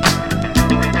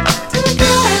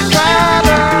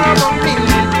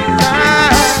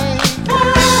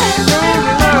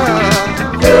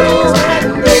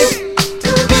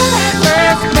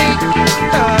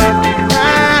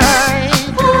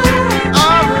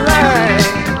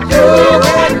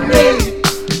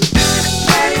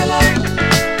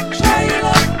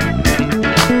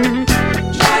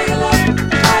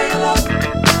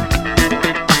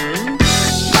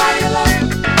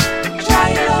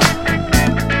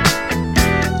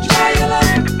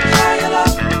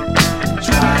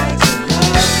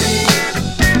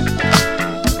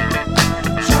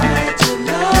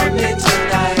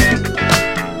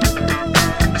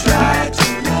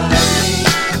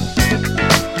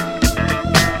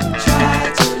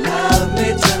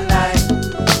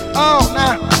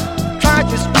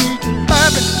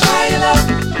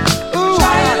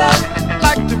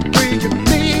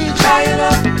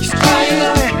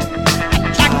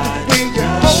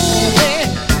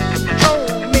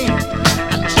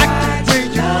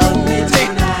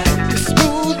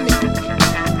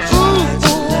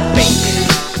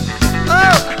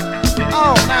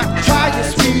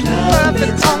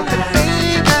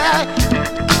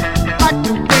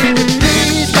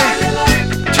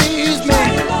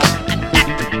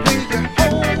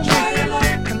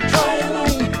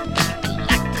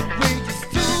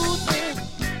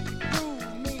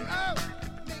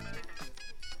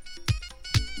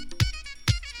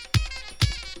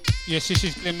 Yes, this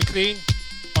is Glenn McLean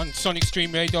on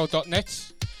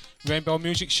sonicstreamradio.net, Rainbow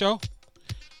Music Show.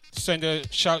 Send a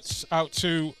shouts out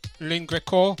to Lynn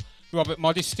Greco, Robert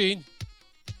Modestine,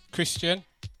 Christian,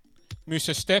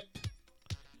 Musa Step,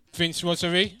 Vince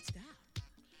Rosary,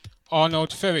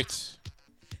 Arnold Ferret.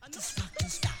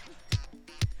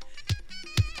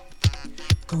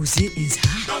 Cause it is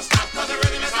hot. Don't stop 'cause the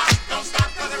rhythm is hot. Don't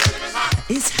stop 'cause the rhythm is hot.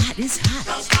 It's hot, it's hot.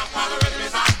 Don't stop while the rhythm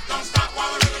is hot. Don't stop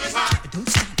while the rhythm is hot. Don't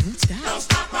stop, don't stop. Don't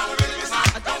stop while the rhythm is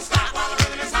hot. Don't stop while the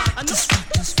rhythm is hot. Don't stop,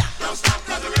 don't stop. Don't stop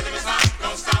 'cause the rhythm is hot.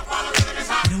 Don't stop while the rhythm is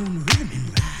hot. Get on the rhythm and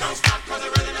ride. Don't stop 'cause the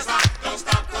rhythm is hot. Don't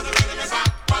stop 'cause the rhythm is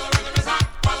hot. While the rhythm is hot.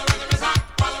 While the rhythm is hot.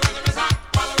 While the rhythm is hot.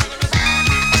 While the rhythm is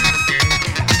hot.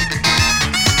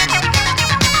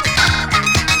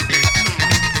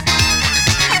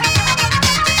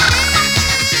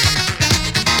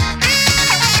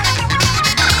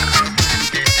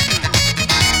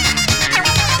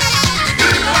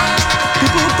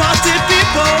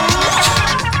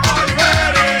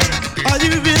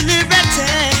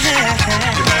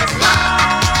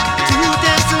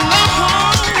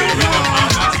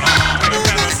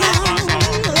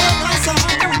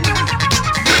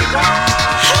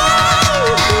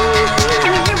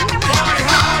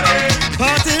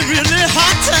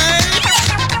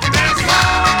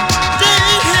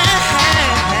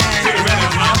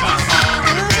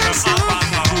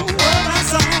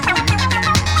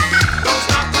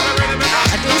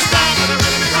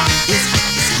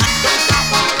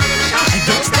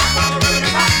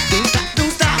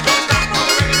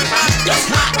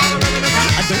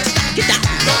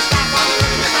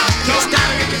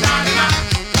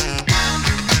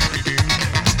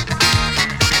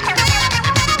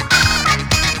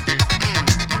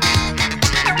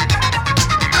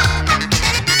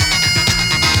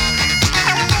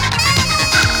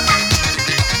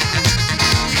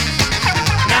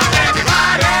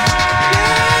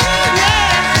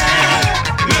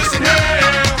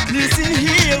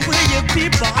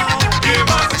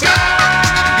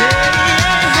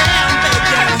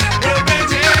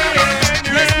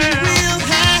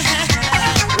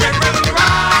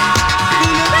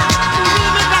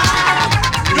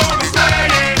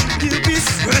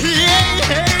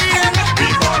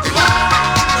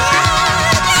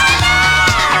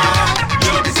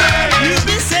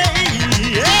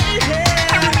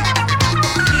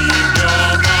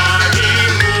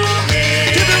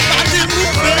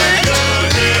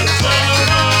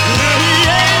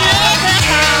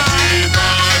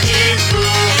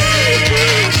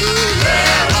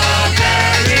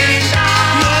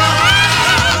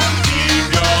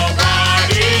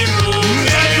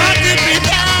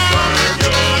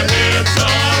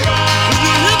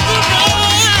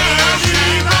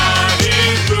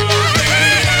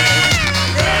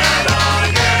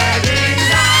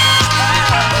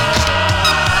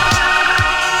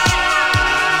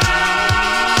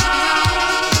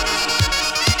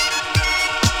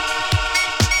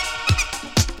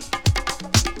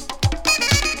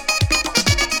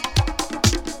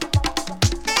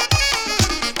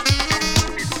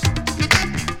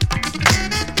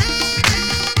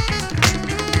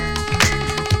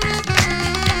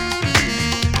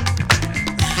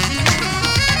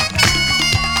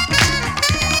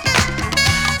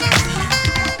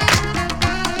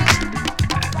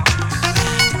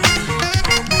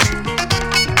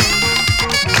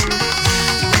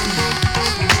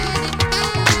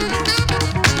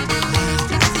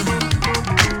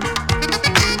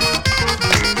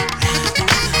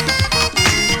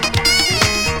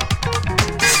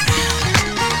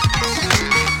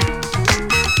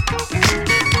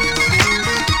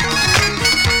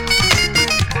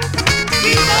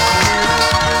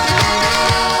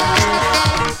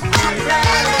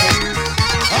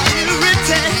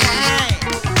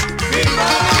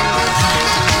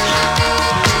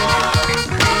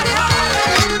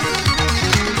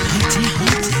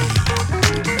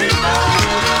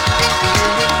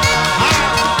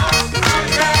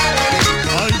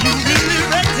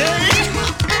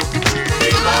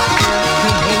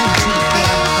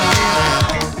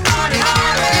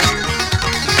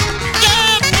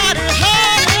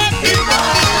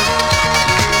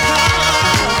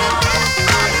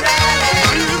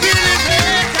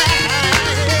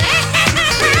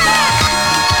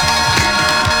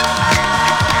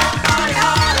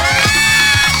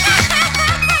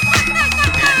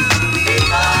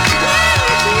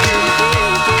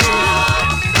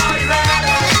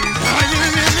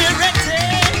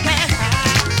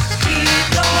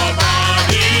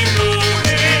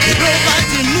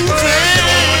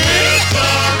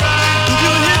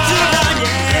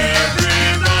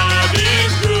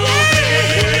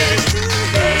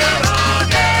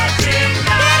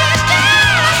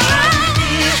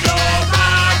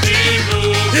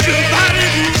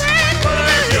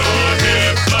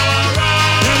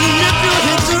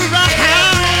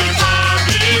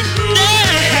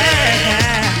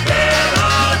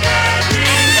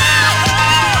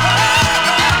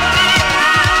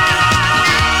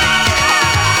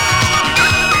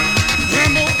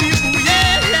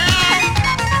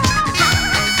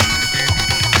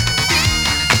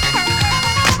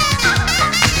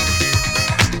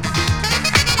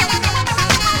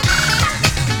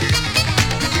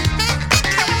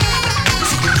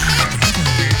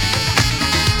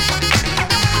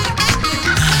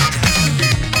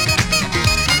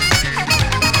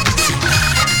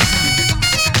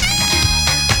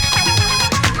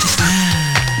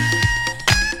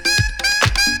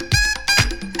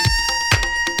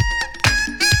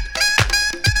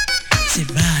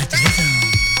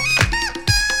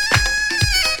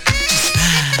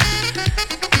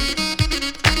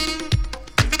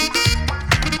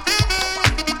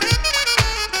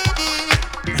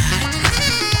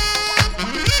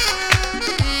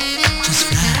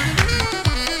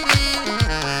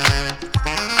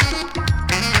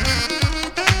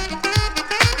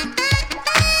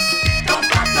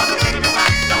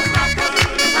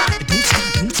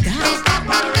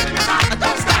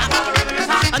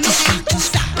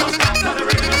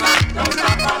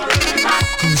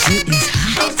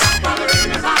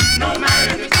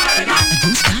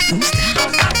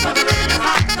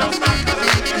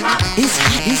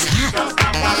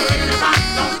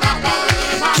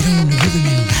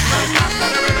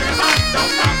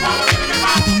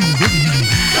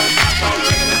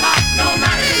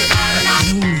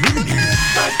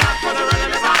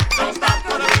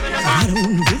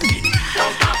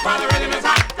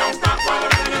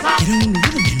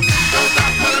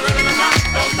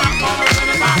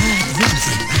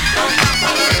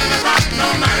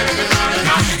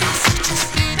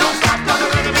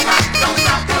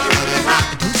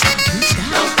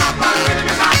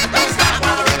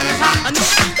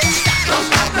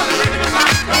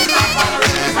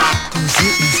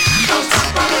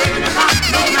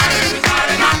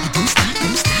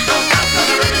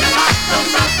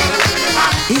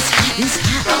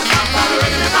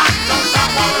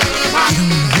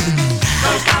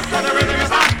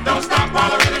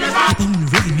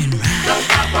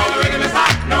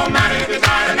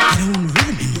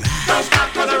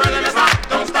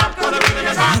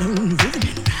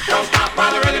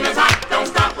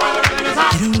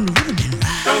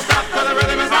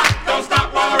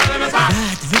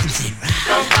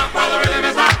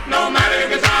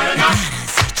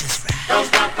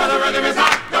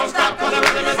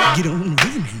 get on the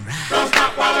rhythm and ride. Don't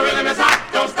stop while the rhythm is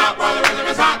hot. Don't stop while the rhythm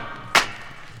is hot.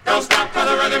 Don't stop 'cause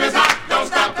the rhythm is hot. Don't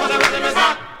stop 'cause the rhythm is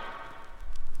hot.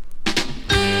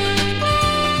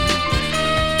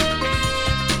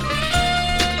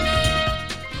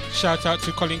 Shout out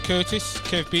to Colin Curtis,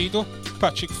 Kev Beadle,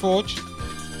 Patrick Forge.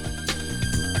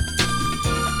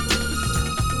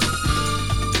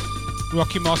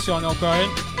 Rocky Marciano O'Brien,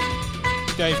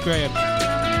 Dave Graham.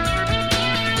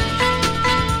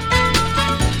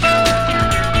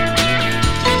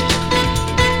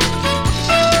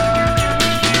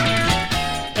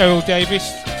 Errol Davis,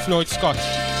 Floyd Scott.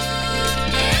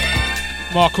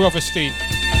 Mark Roverstein.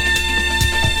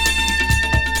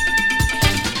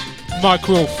 Mike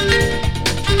Rolfe.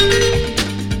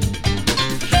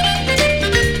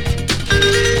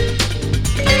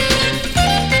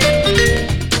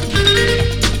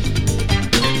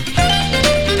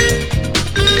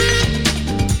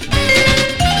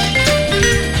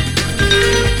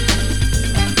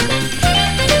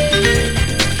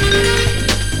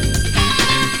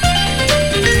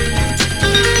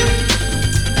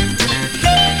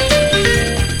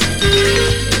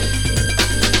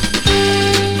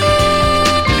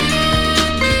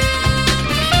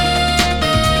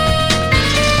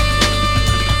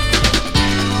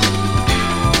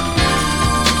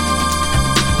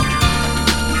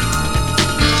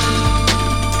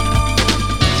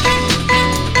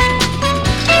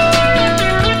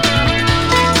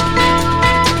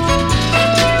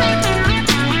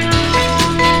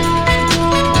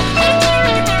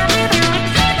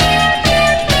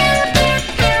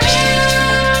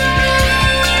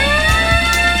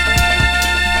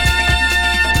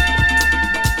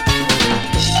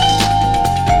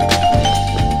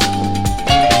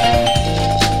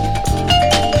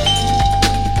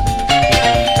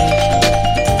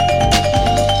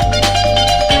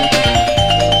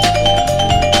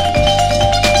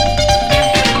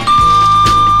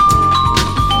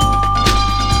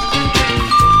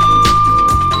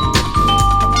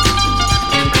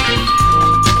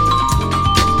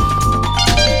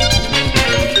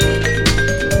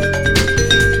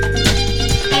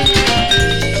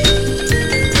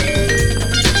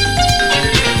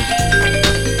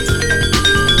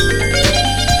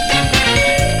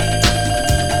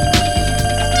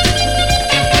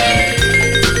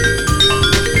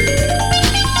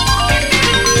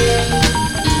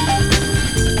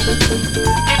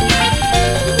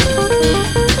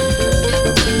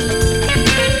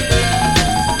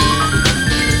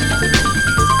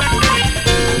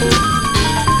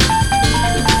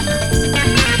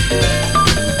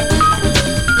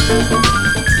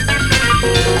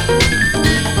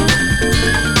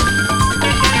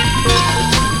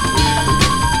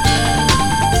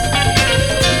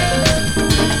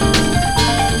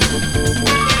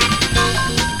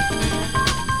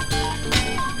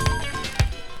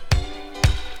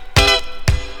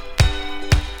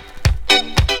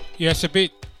 Yes, a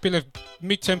bit of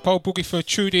mid-tempo boogie for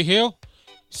Trudy Hill,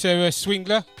 Sarah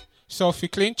Swingler, Sophie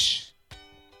Clinch,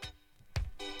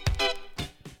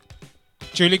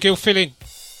 Julie Gilfillan,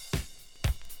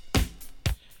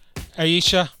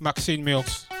 Aisha Maxine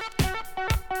Mills,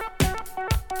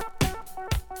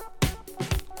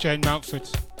 Jane Mountford.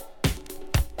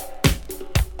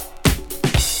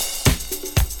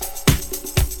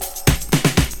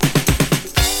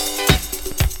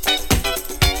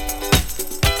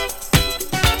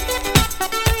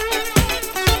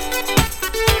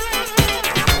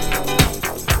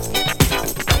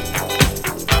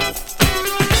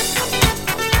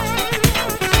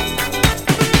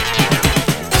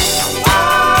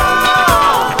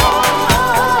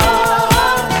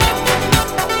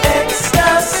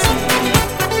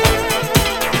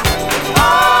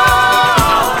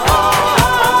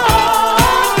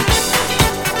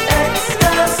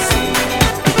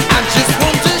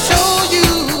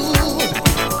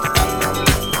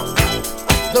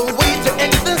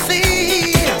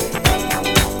 Ecstasy.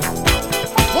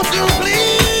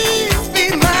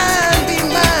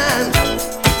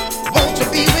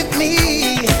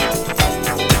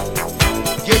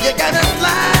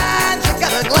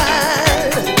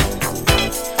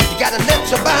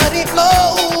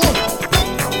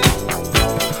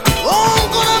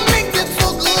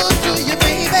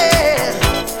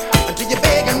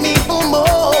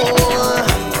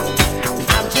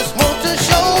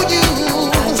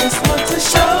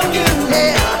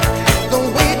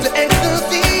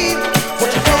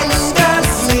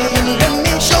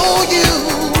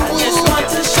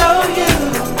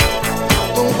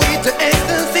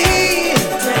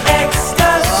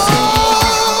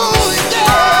 Oh, yeah.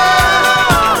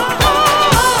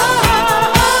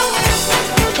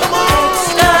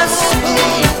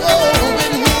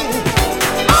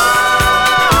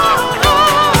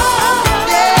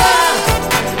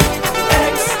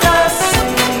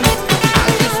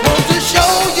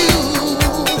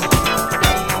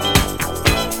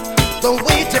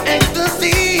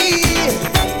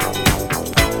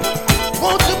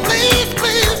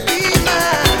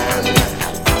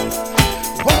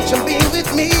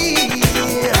 me.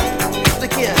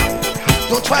 Look here,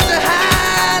 don't try to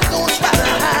hide, don't try to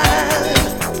hide.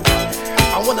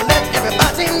 I wanna let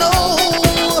everybody know.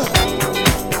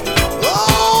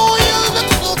 Oh, you look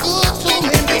so good to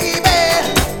me, baby.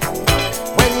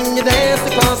 When you dance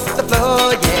across the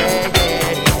floor, yeah,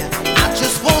 yeah. I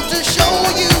just want to show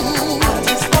you. I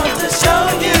just want to show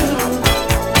you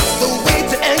the way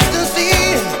to ecstasy.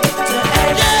 To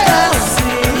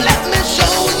ecstasy. Yeah. Let me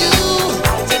show you.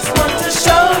 I just want to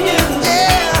show you.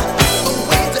 Yeah, the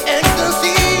way to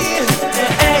ecstasy. To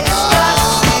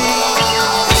ecstasy.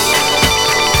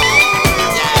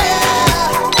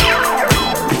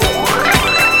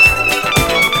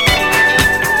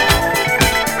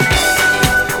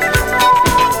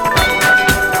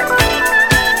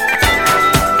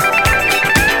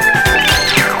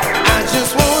 I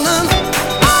just wanna.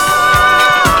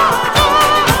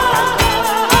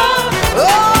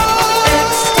 Oh,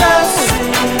 ecstasy.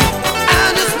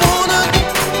 I just wanna.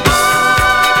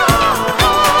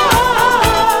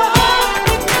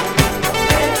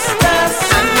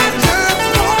 Ecstasy. I just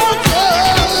want you.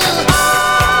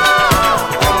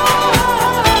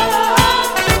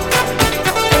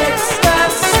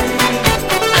 Ecstasy.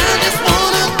 I just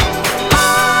wanna.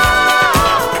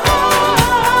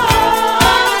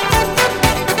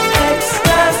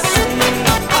 Ecstasy.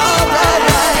 All right.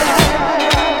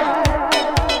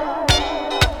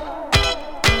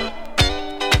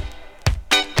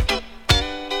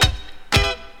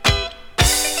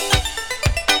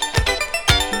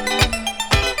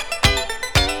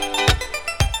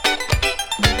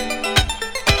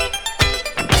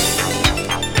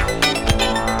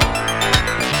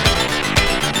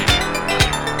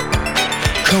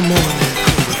 Come on and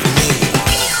groove with me.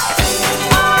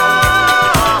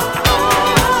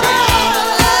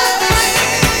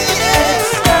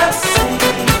 Ecstasy.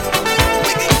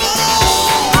 We can go.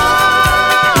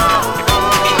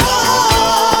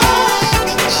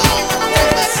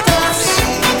 Ecstasy.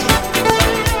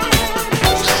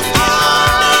 Just you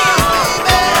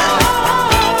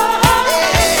and me,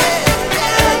 baby.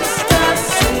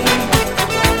 Ecstasy.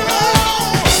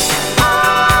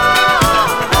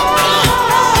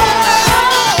 Oh.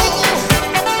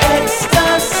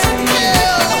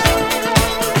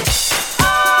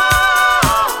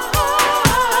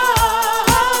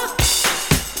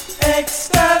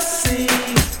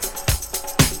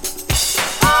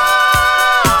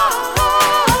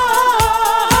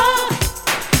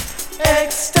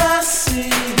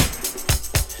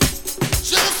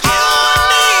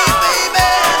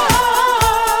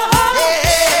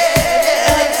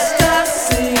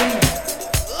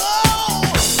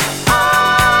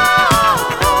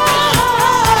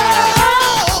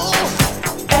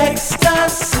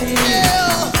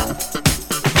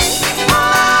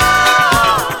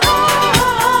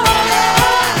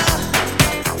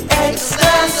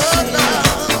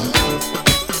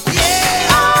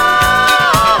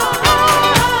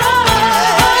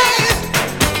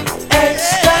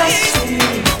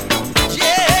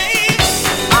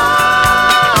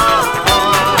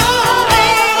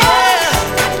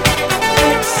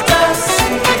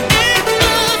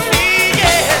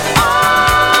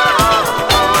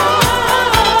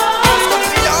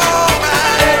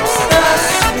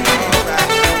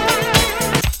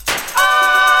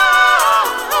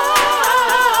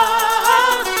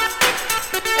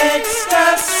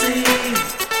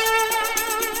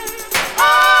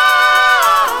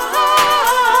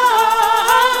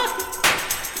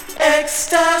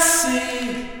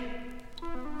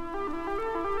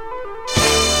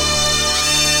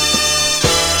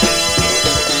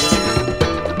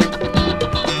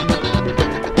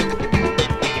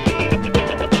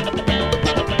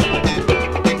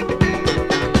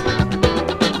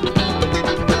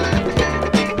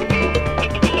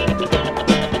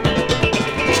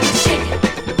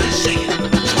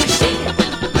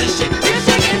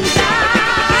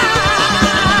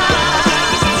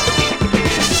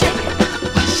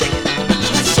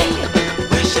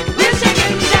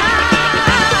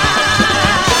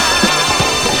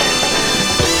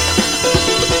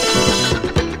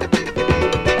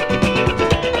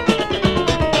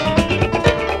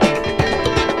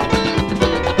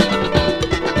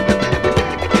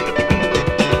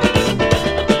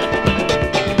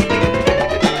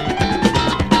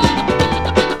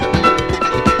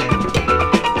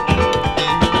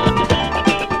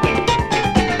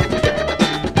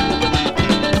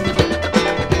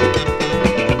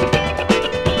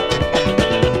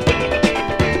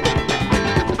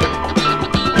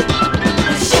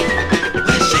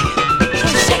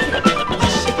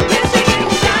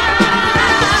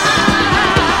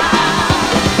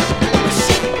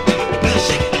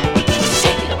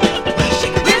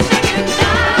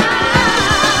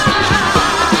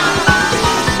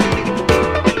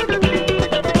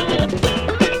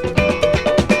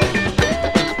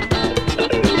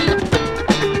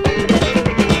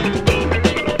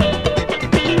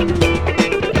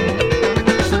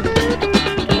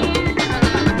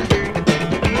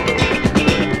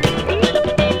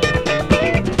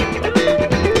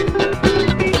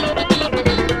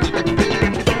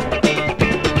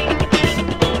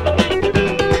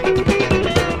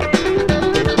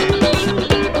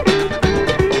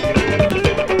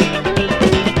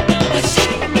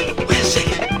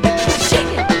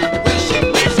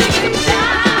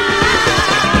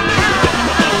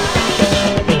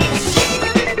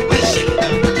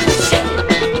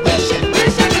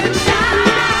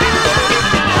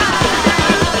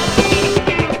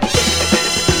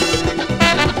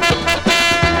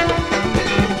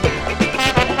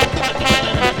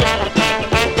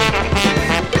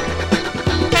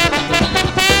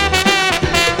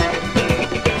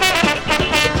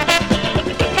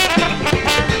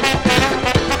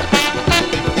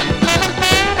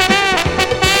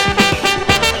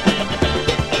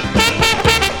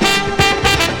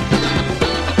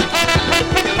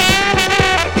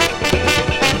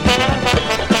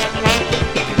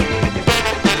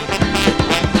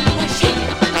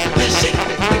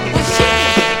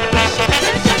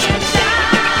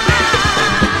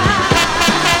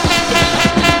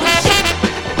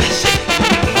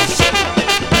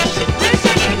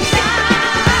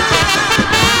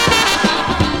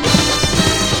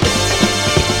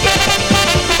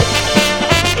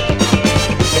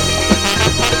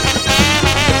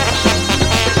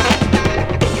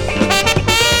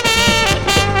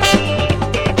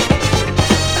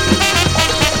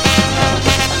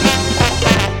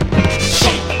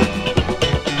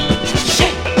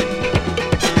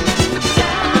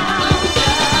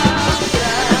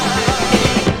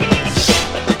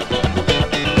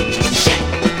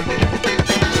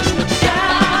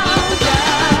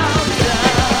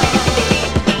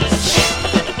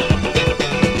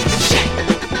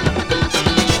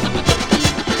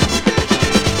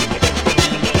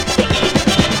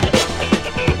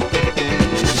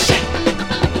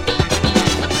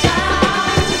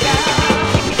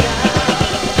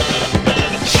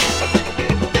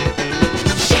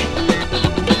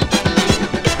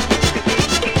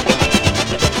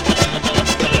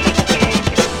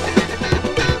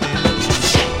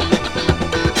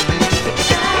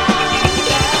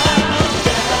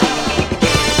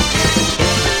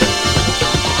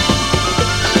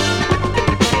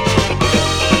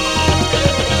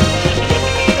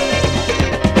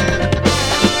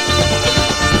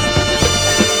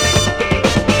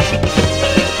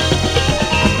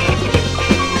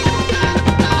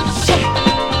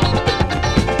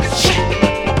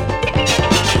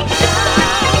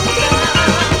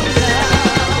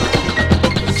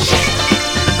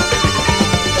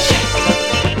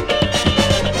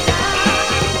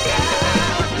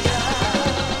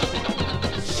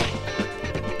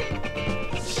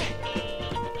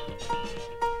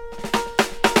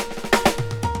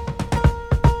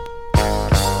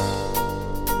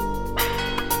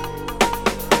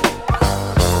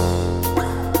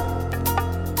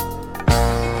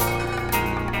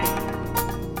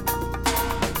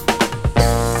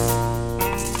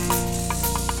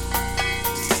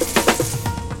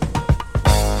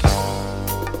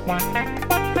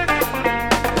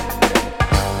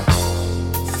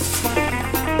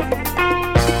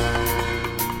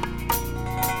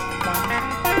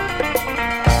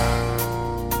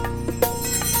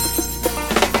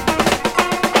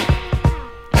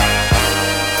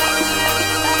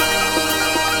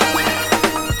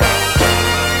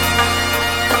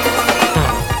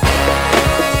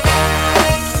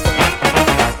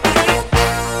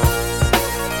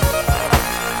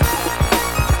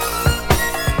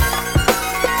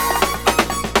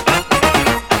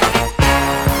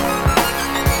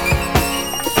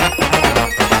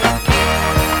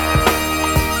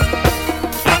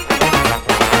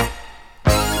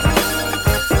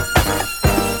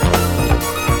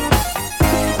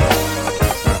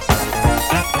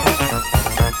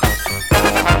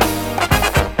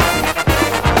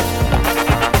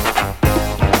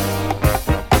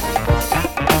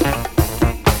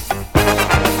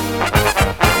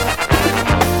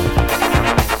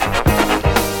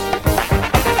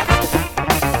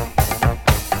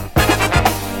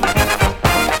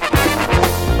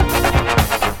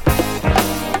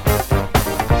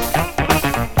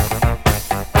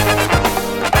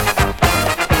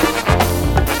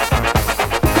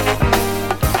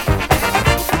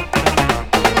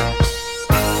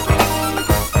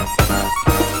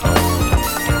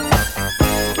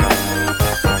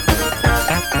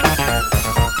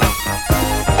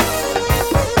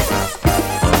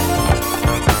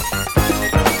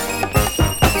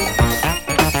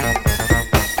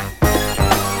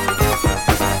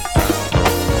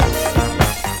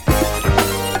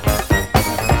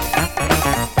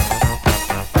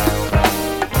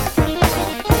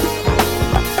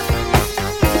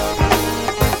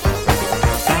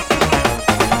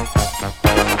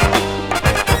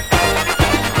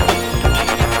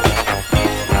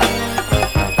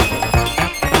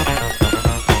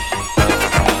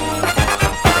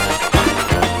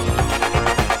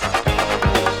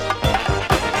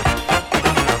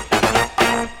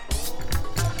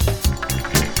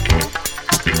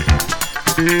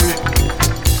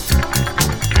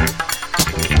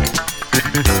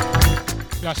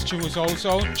 Last tune was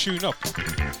Ozone, Tune Up.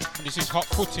 And this is Hot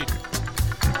Footed.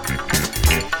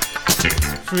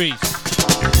 Freeze.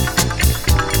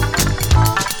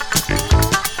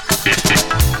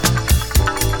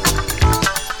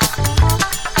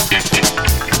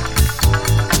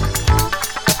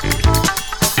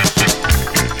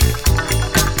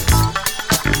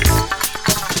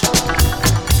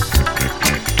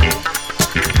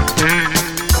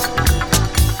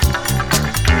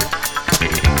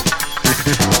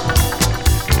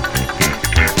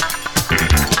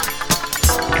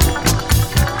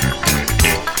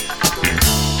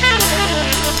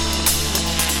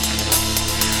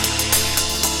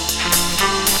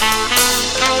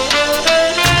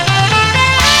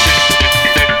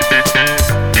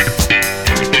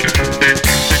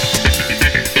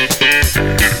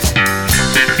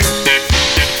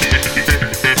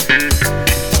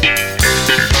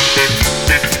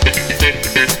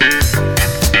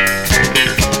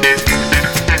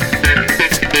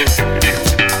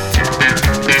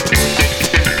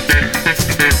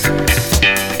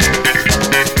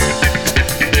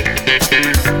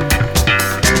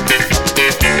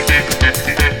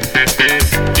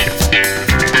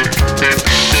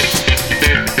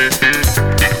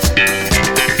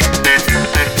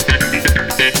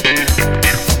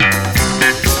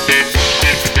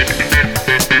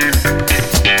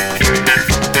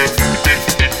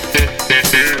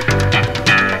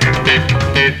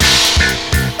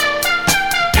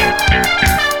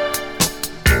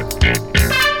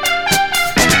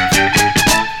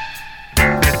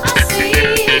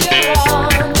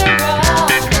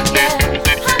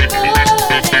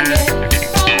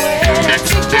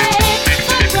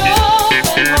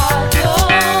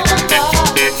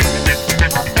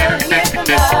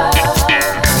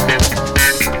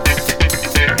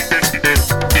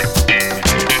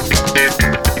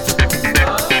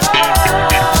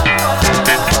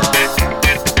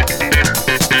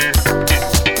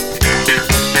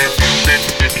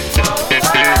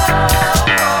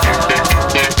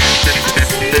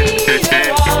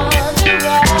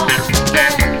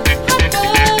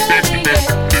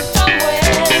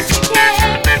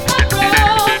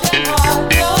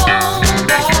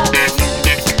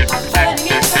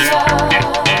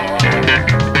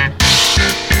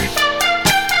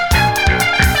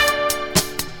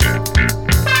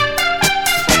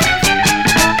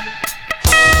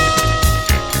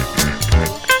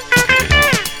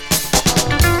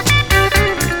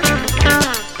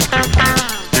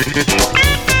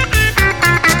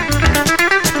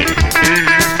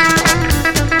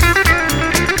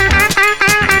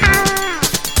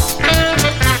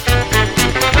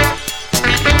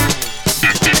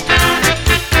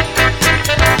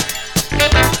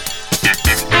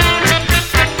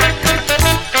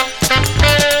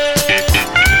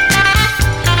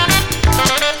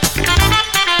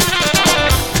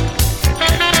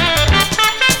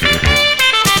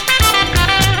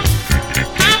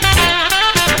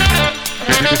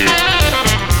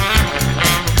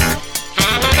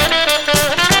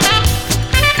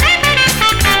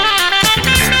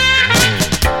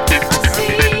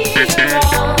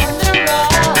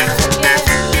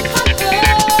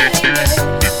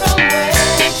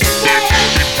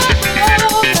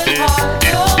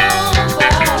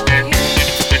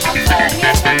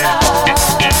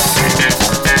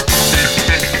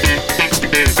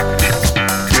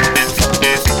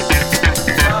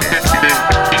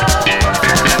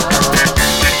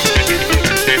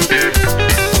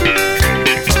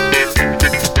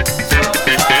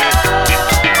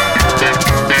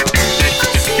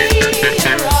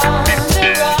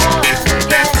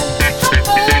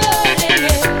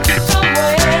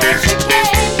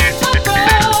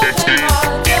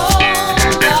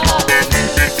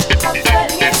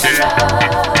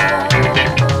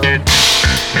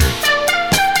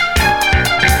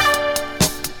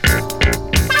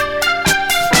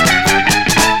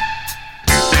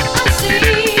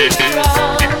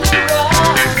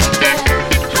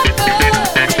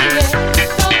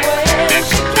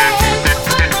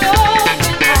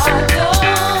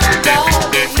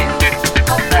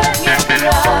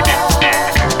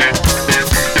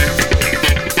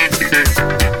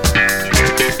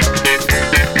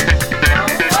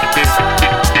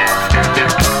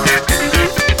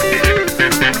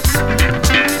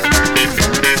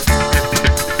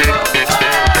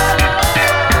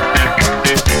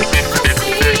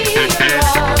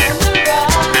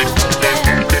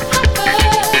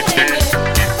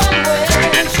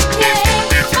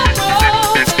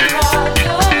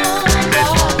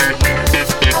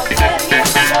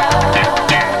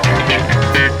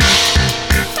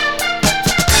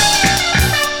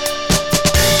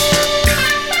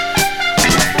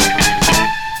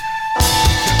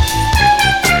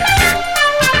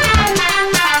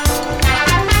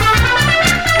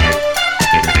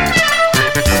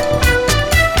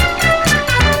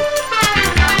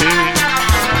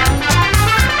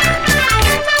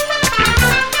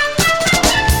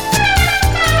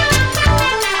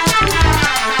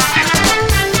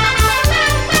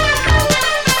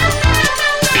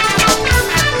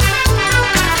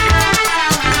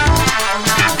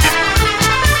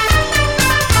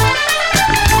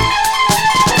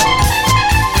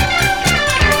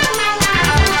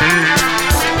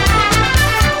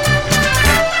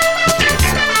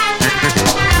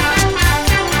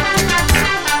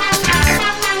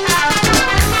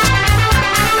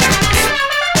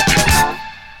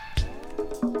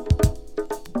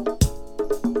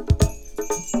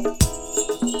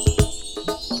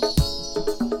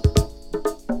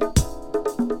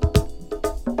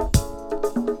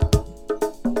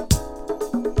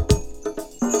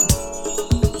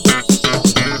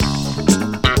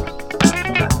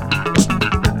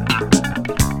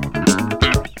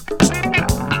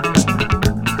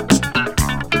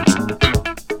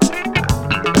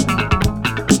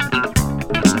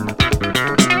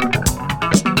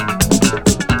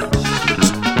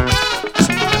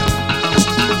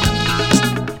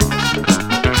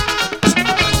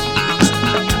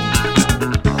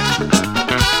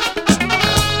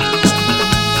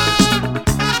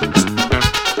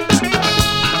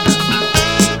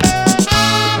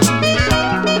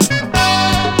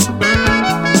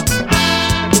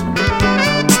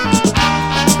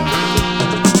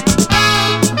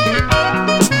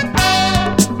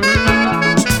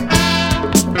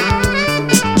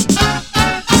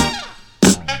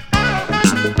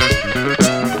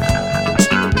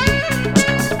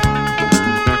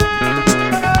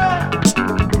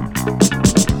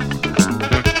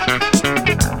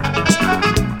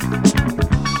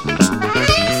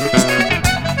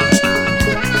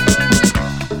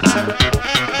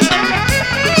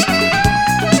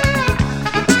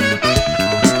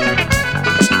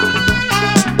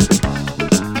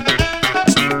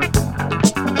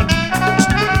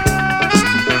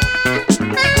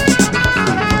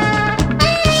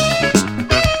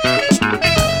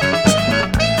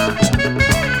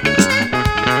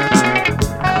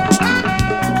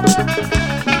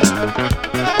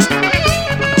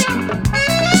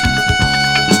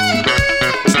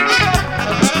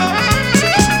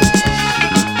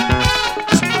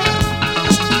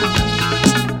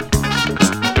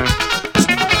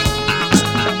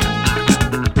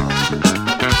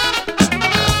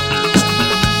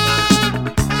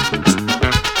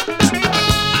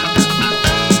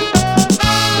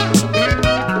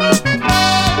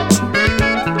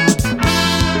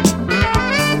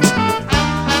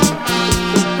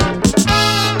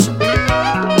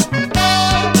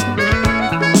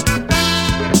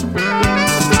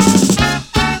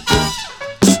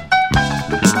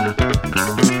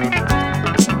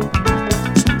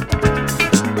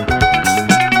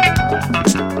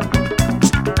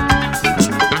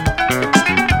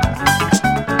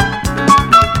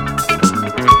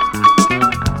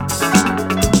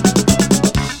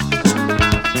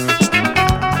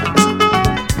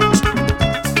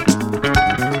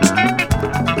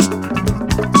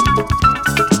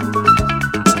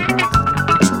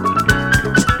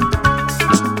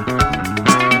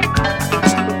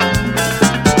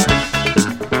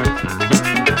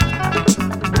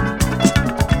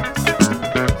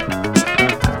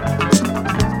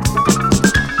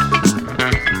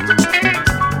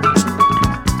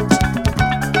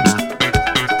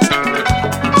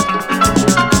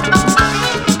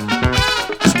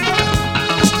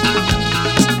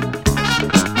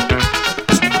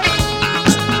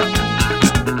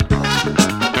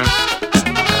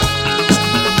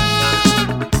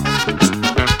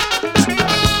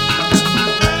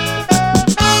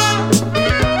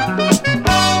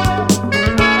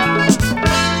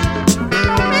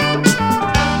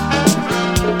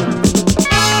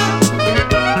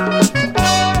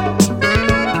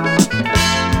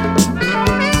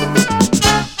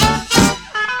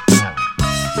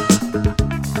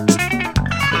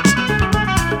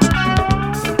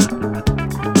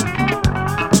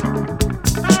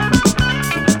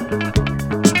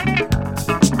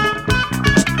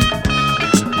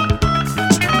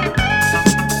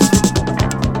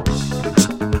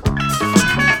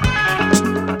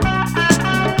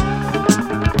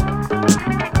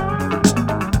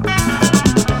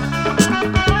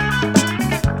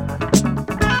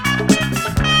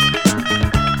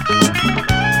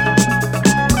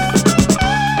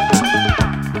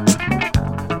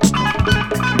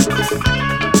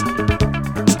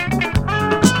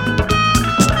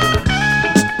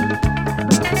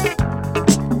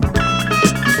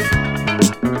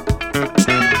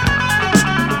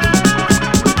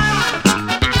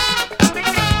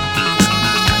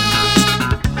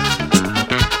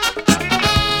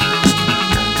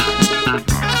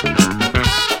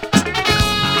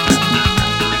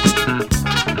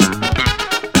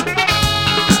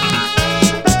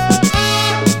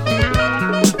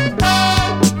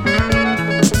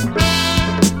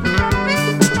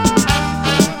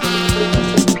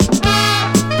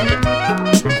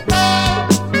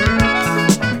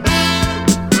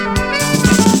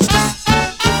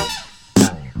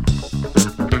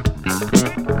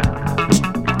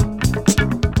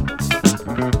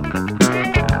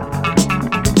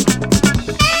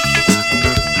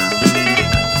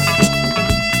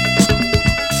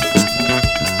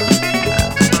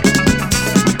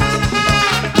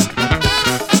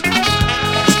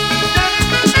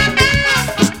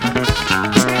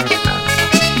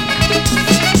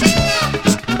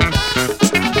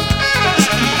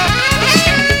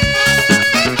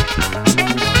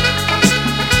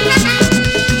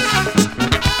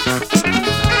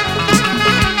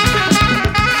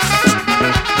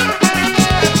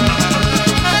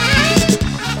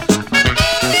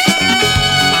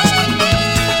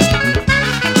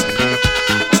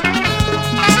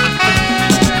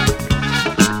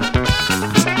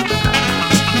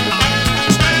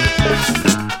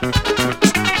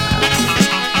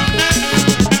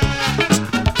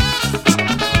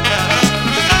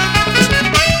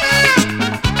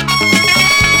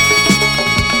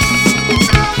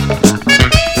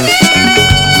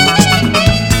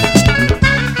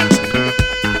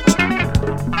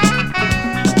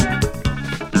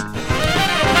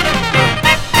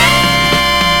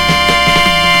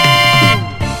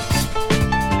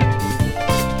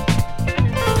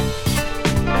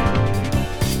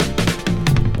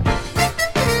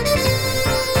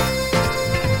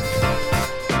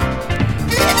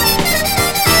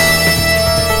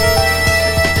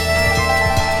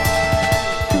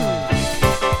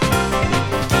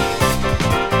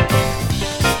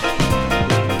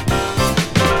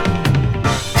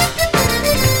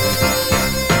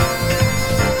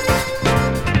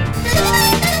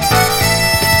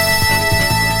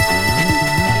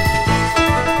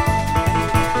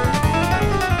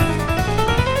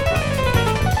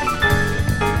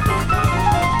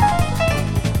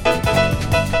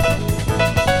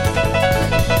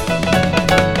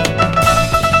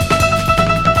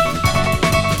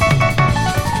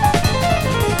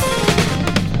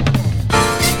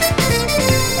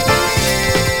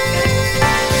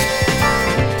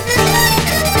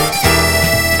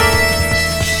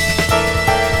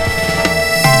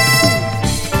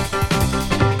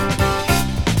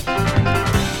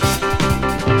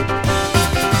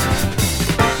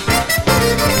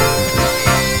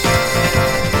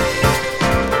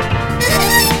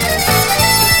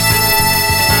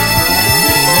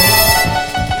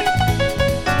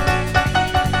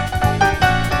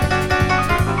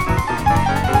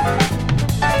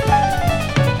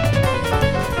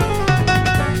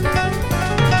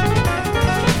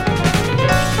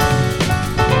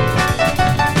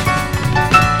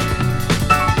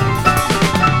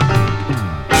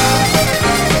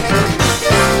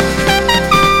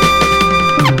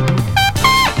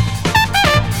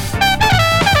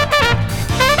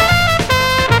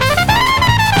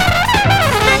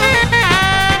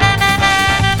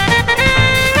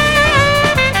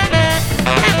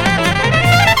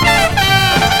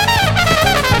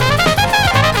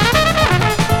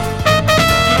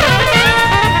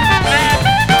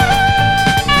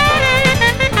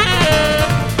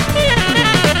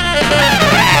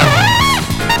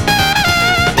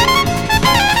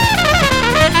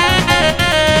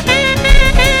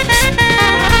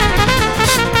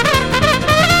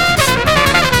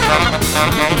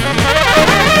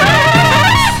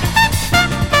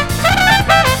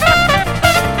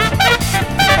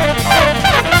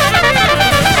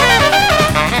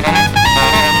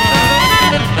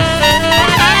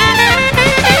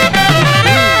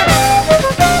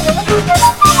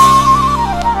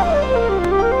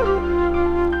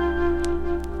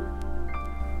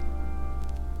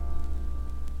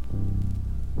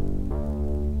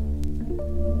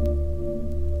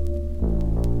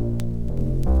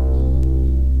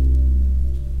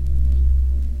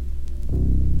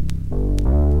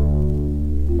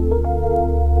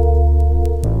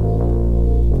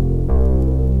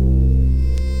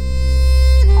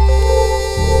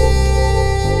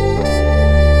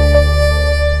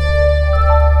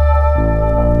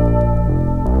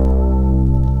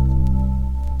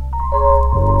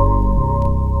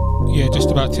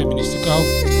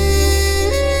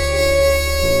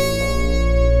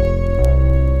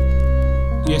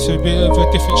 Yes, a bit of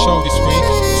a different show this week.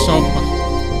 Some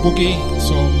boogie,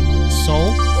 some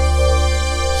soul,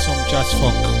 some jazz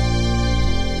funk.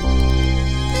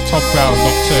 Tom Brown,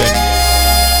 Nocturne.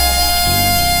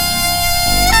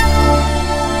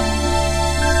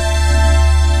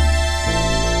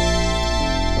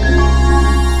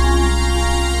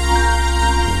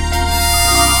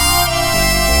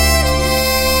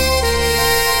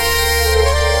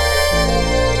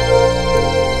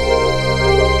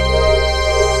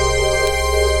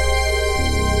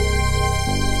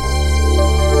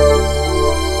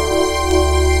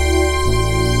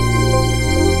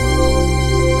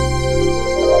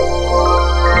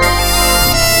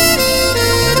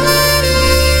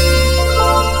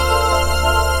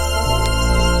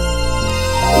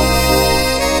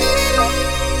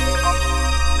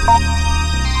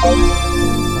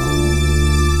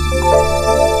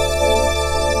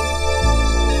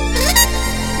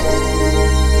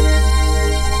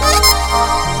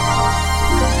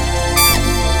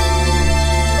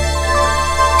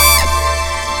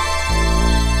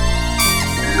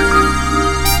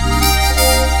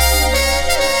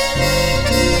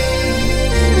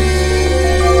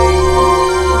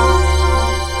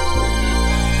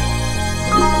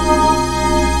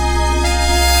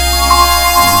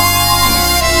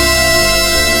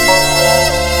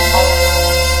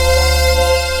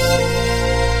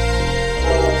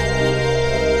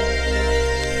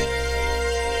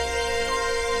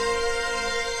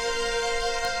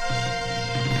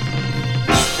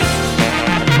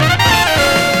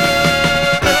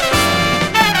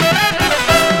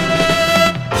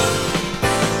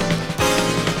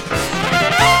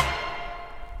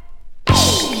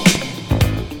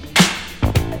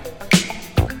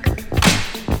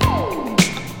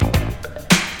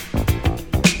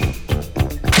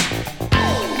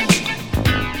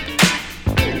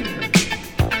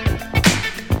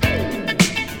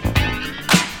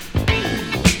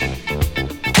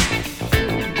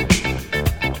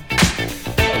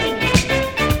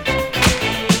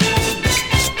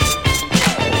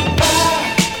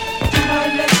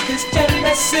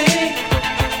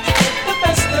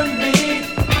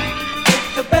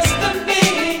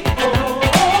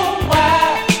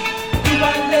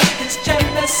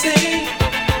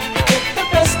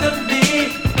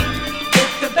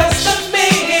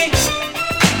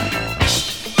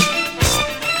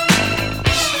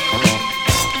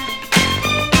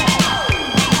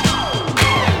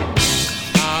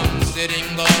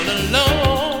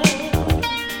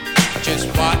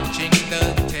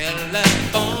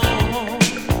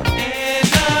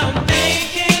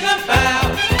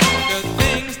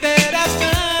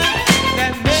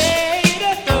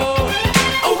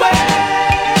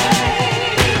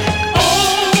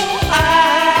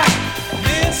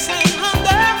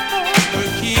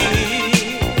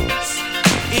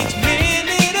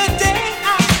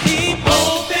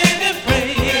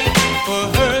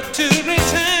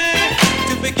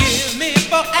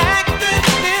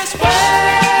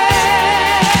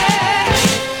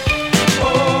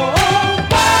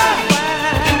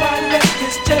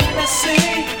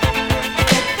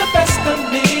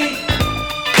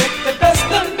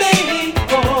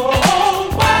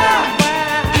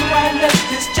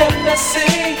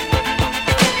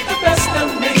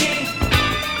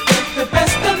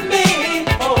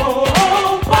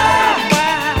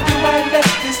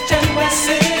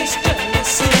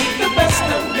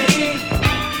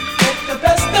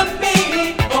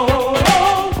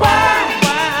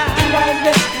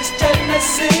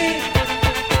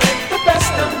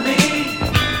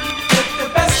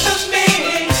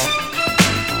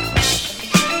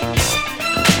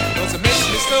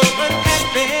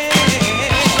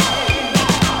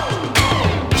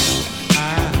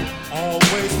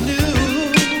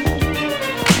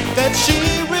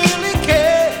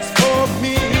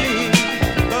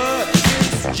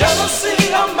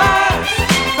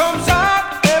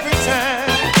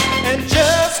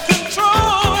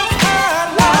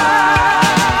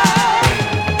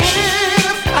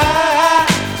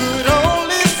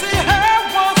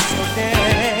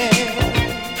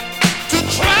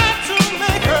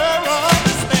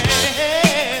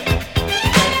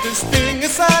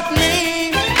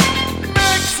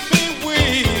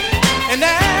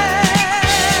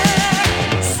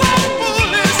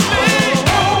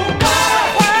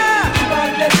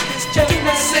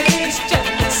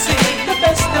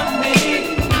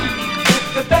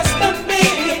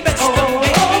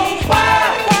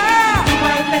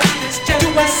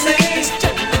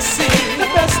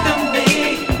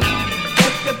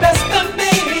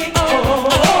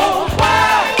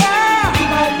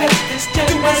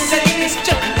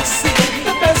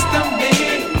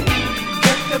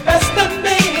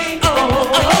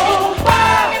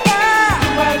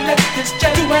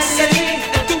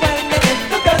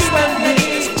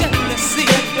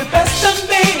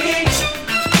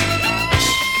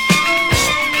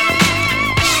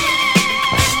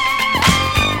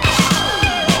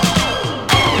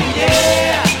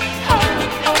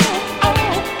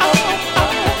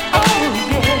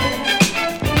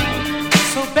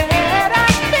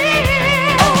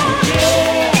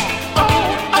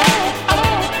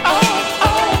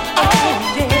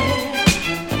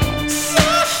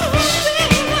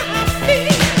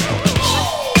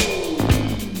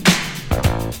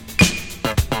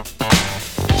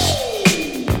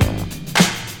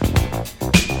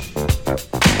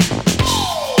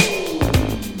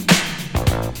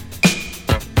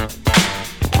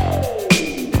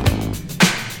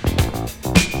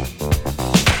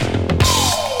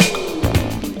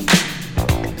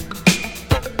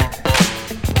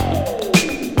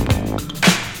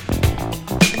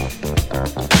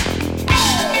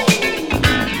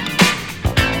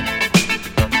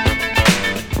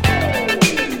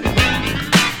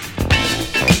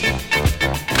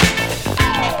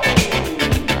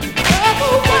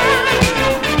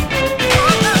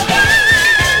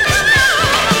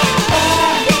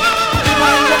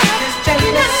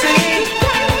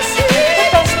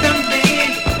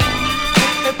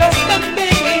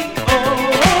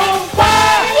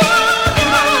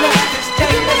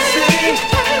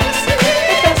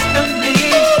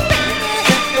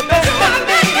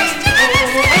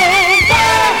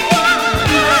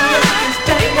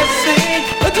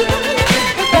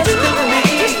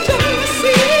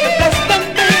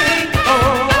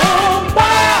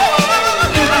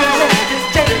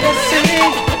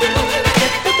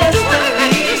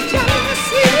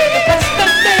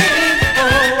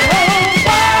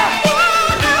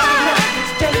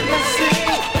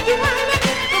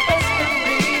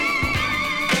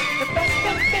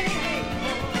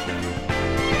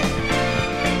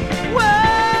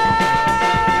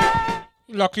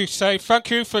 like to say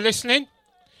thank you for listening,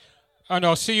 and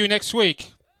I'll see you next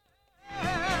week.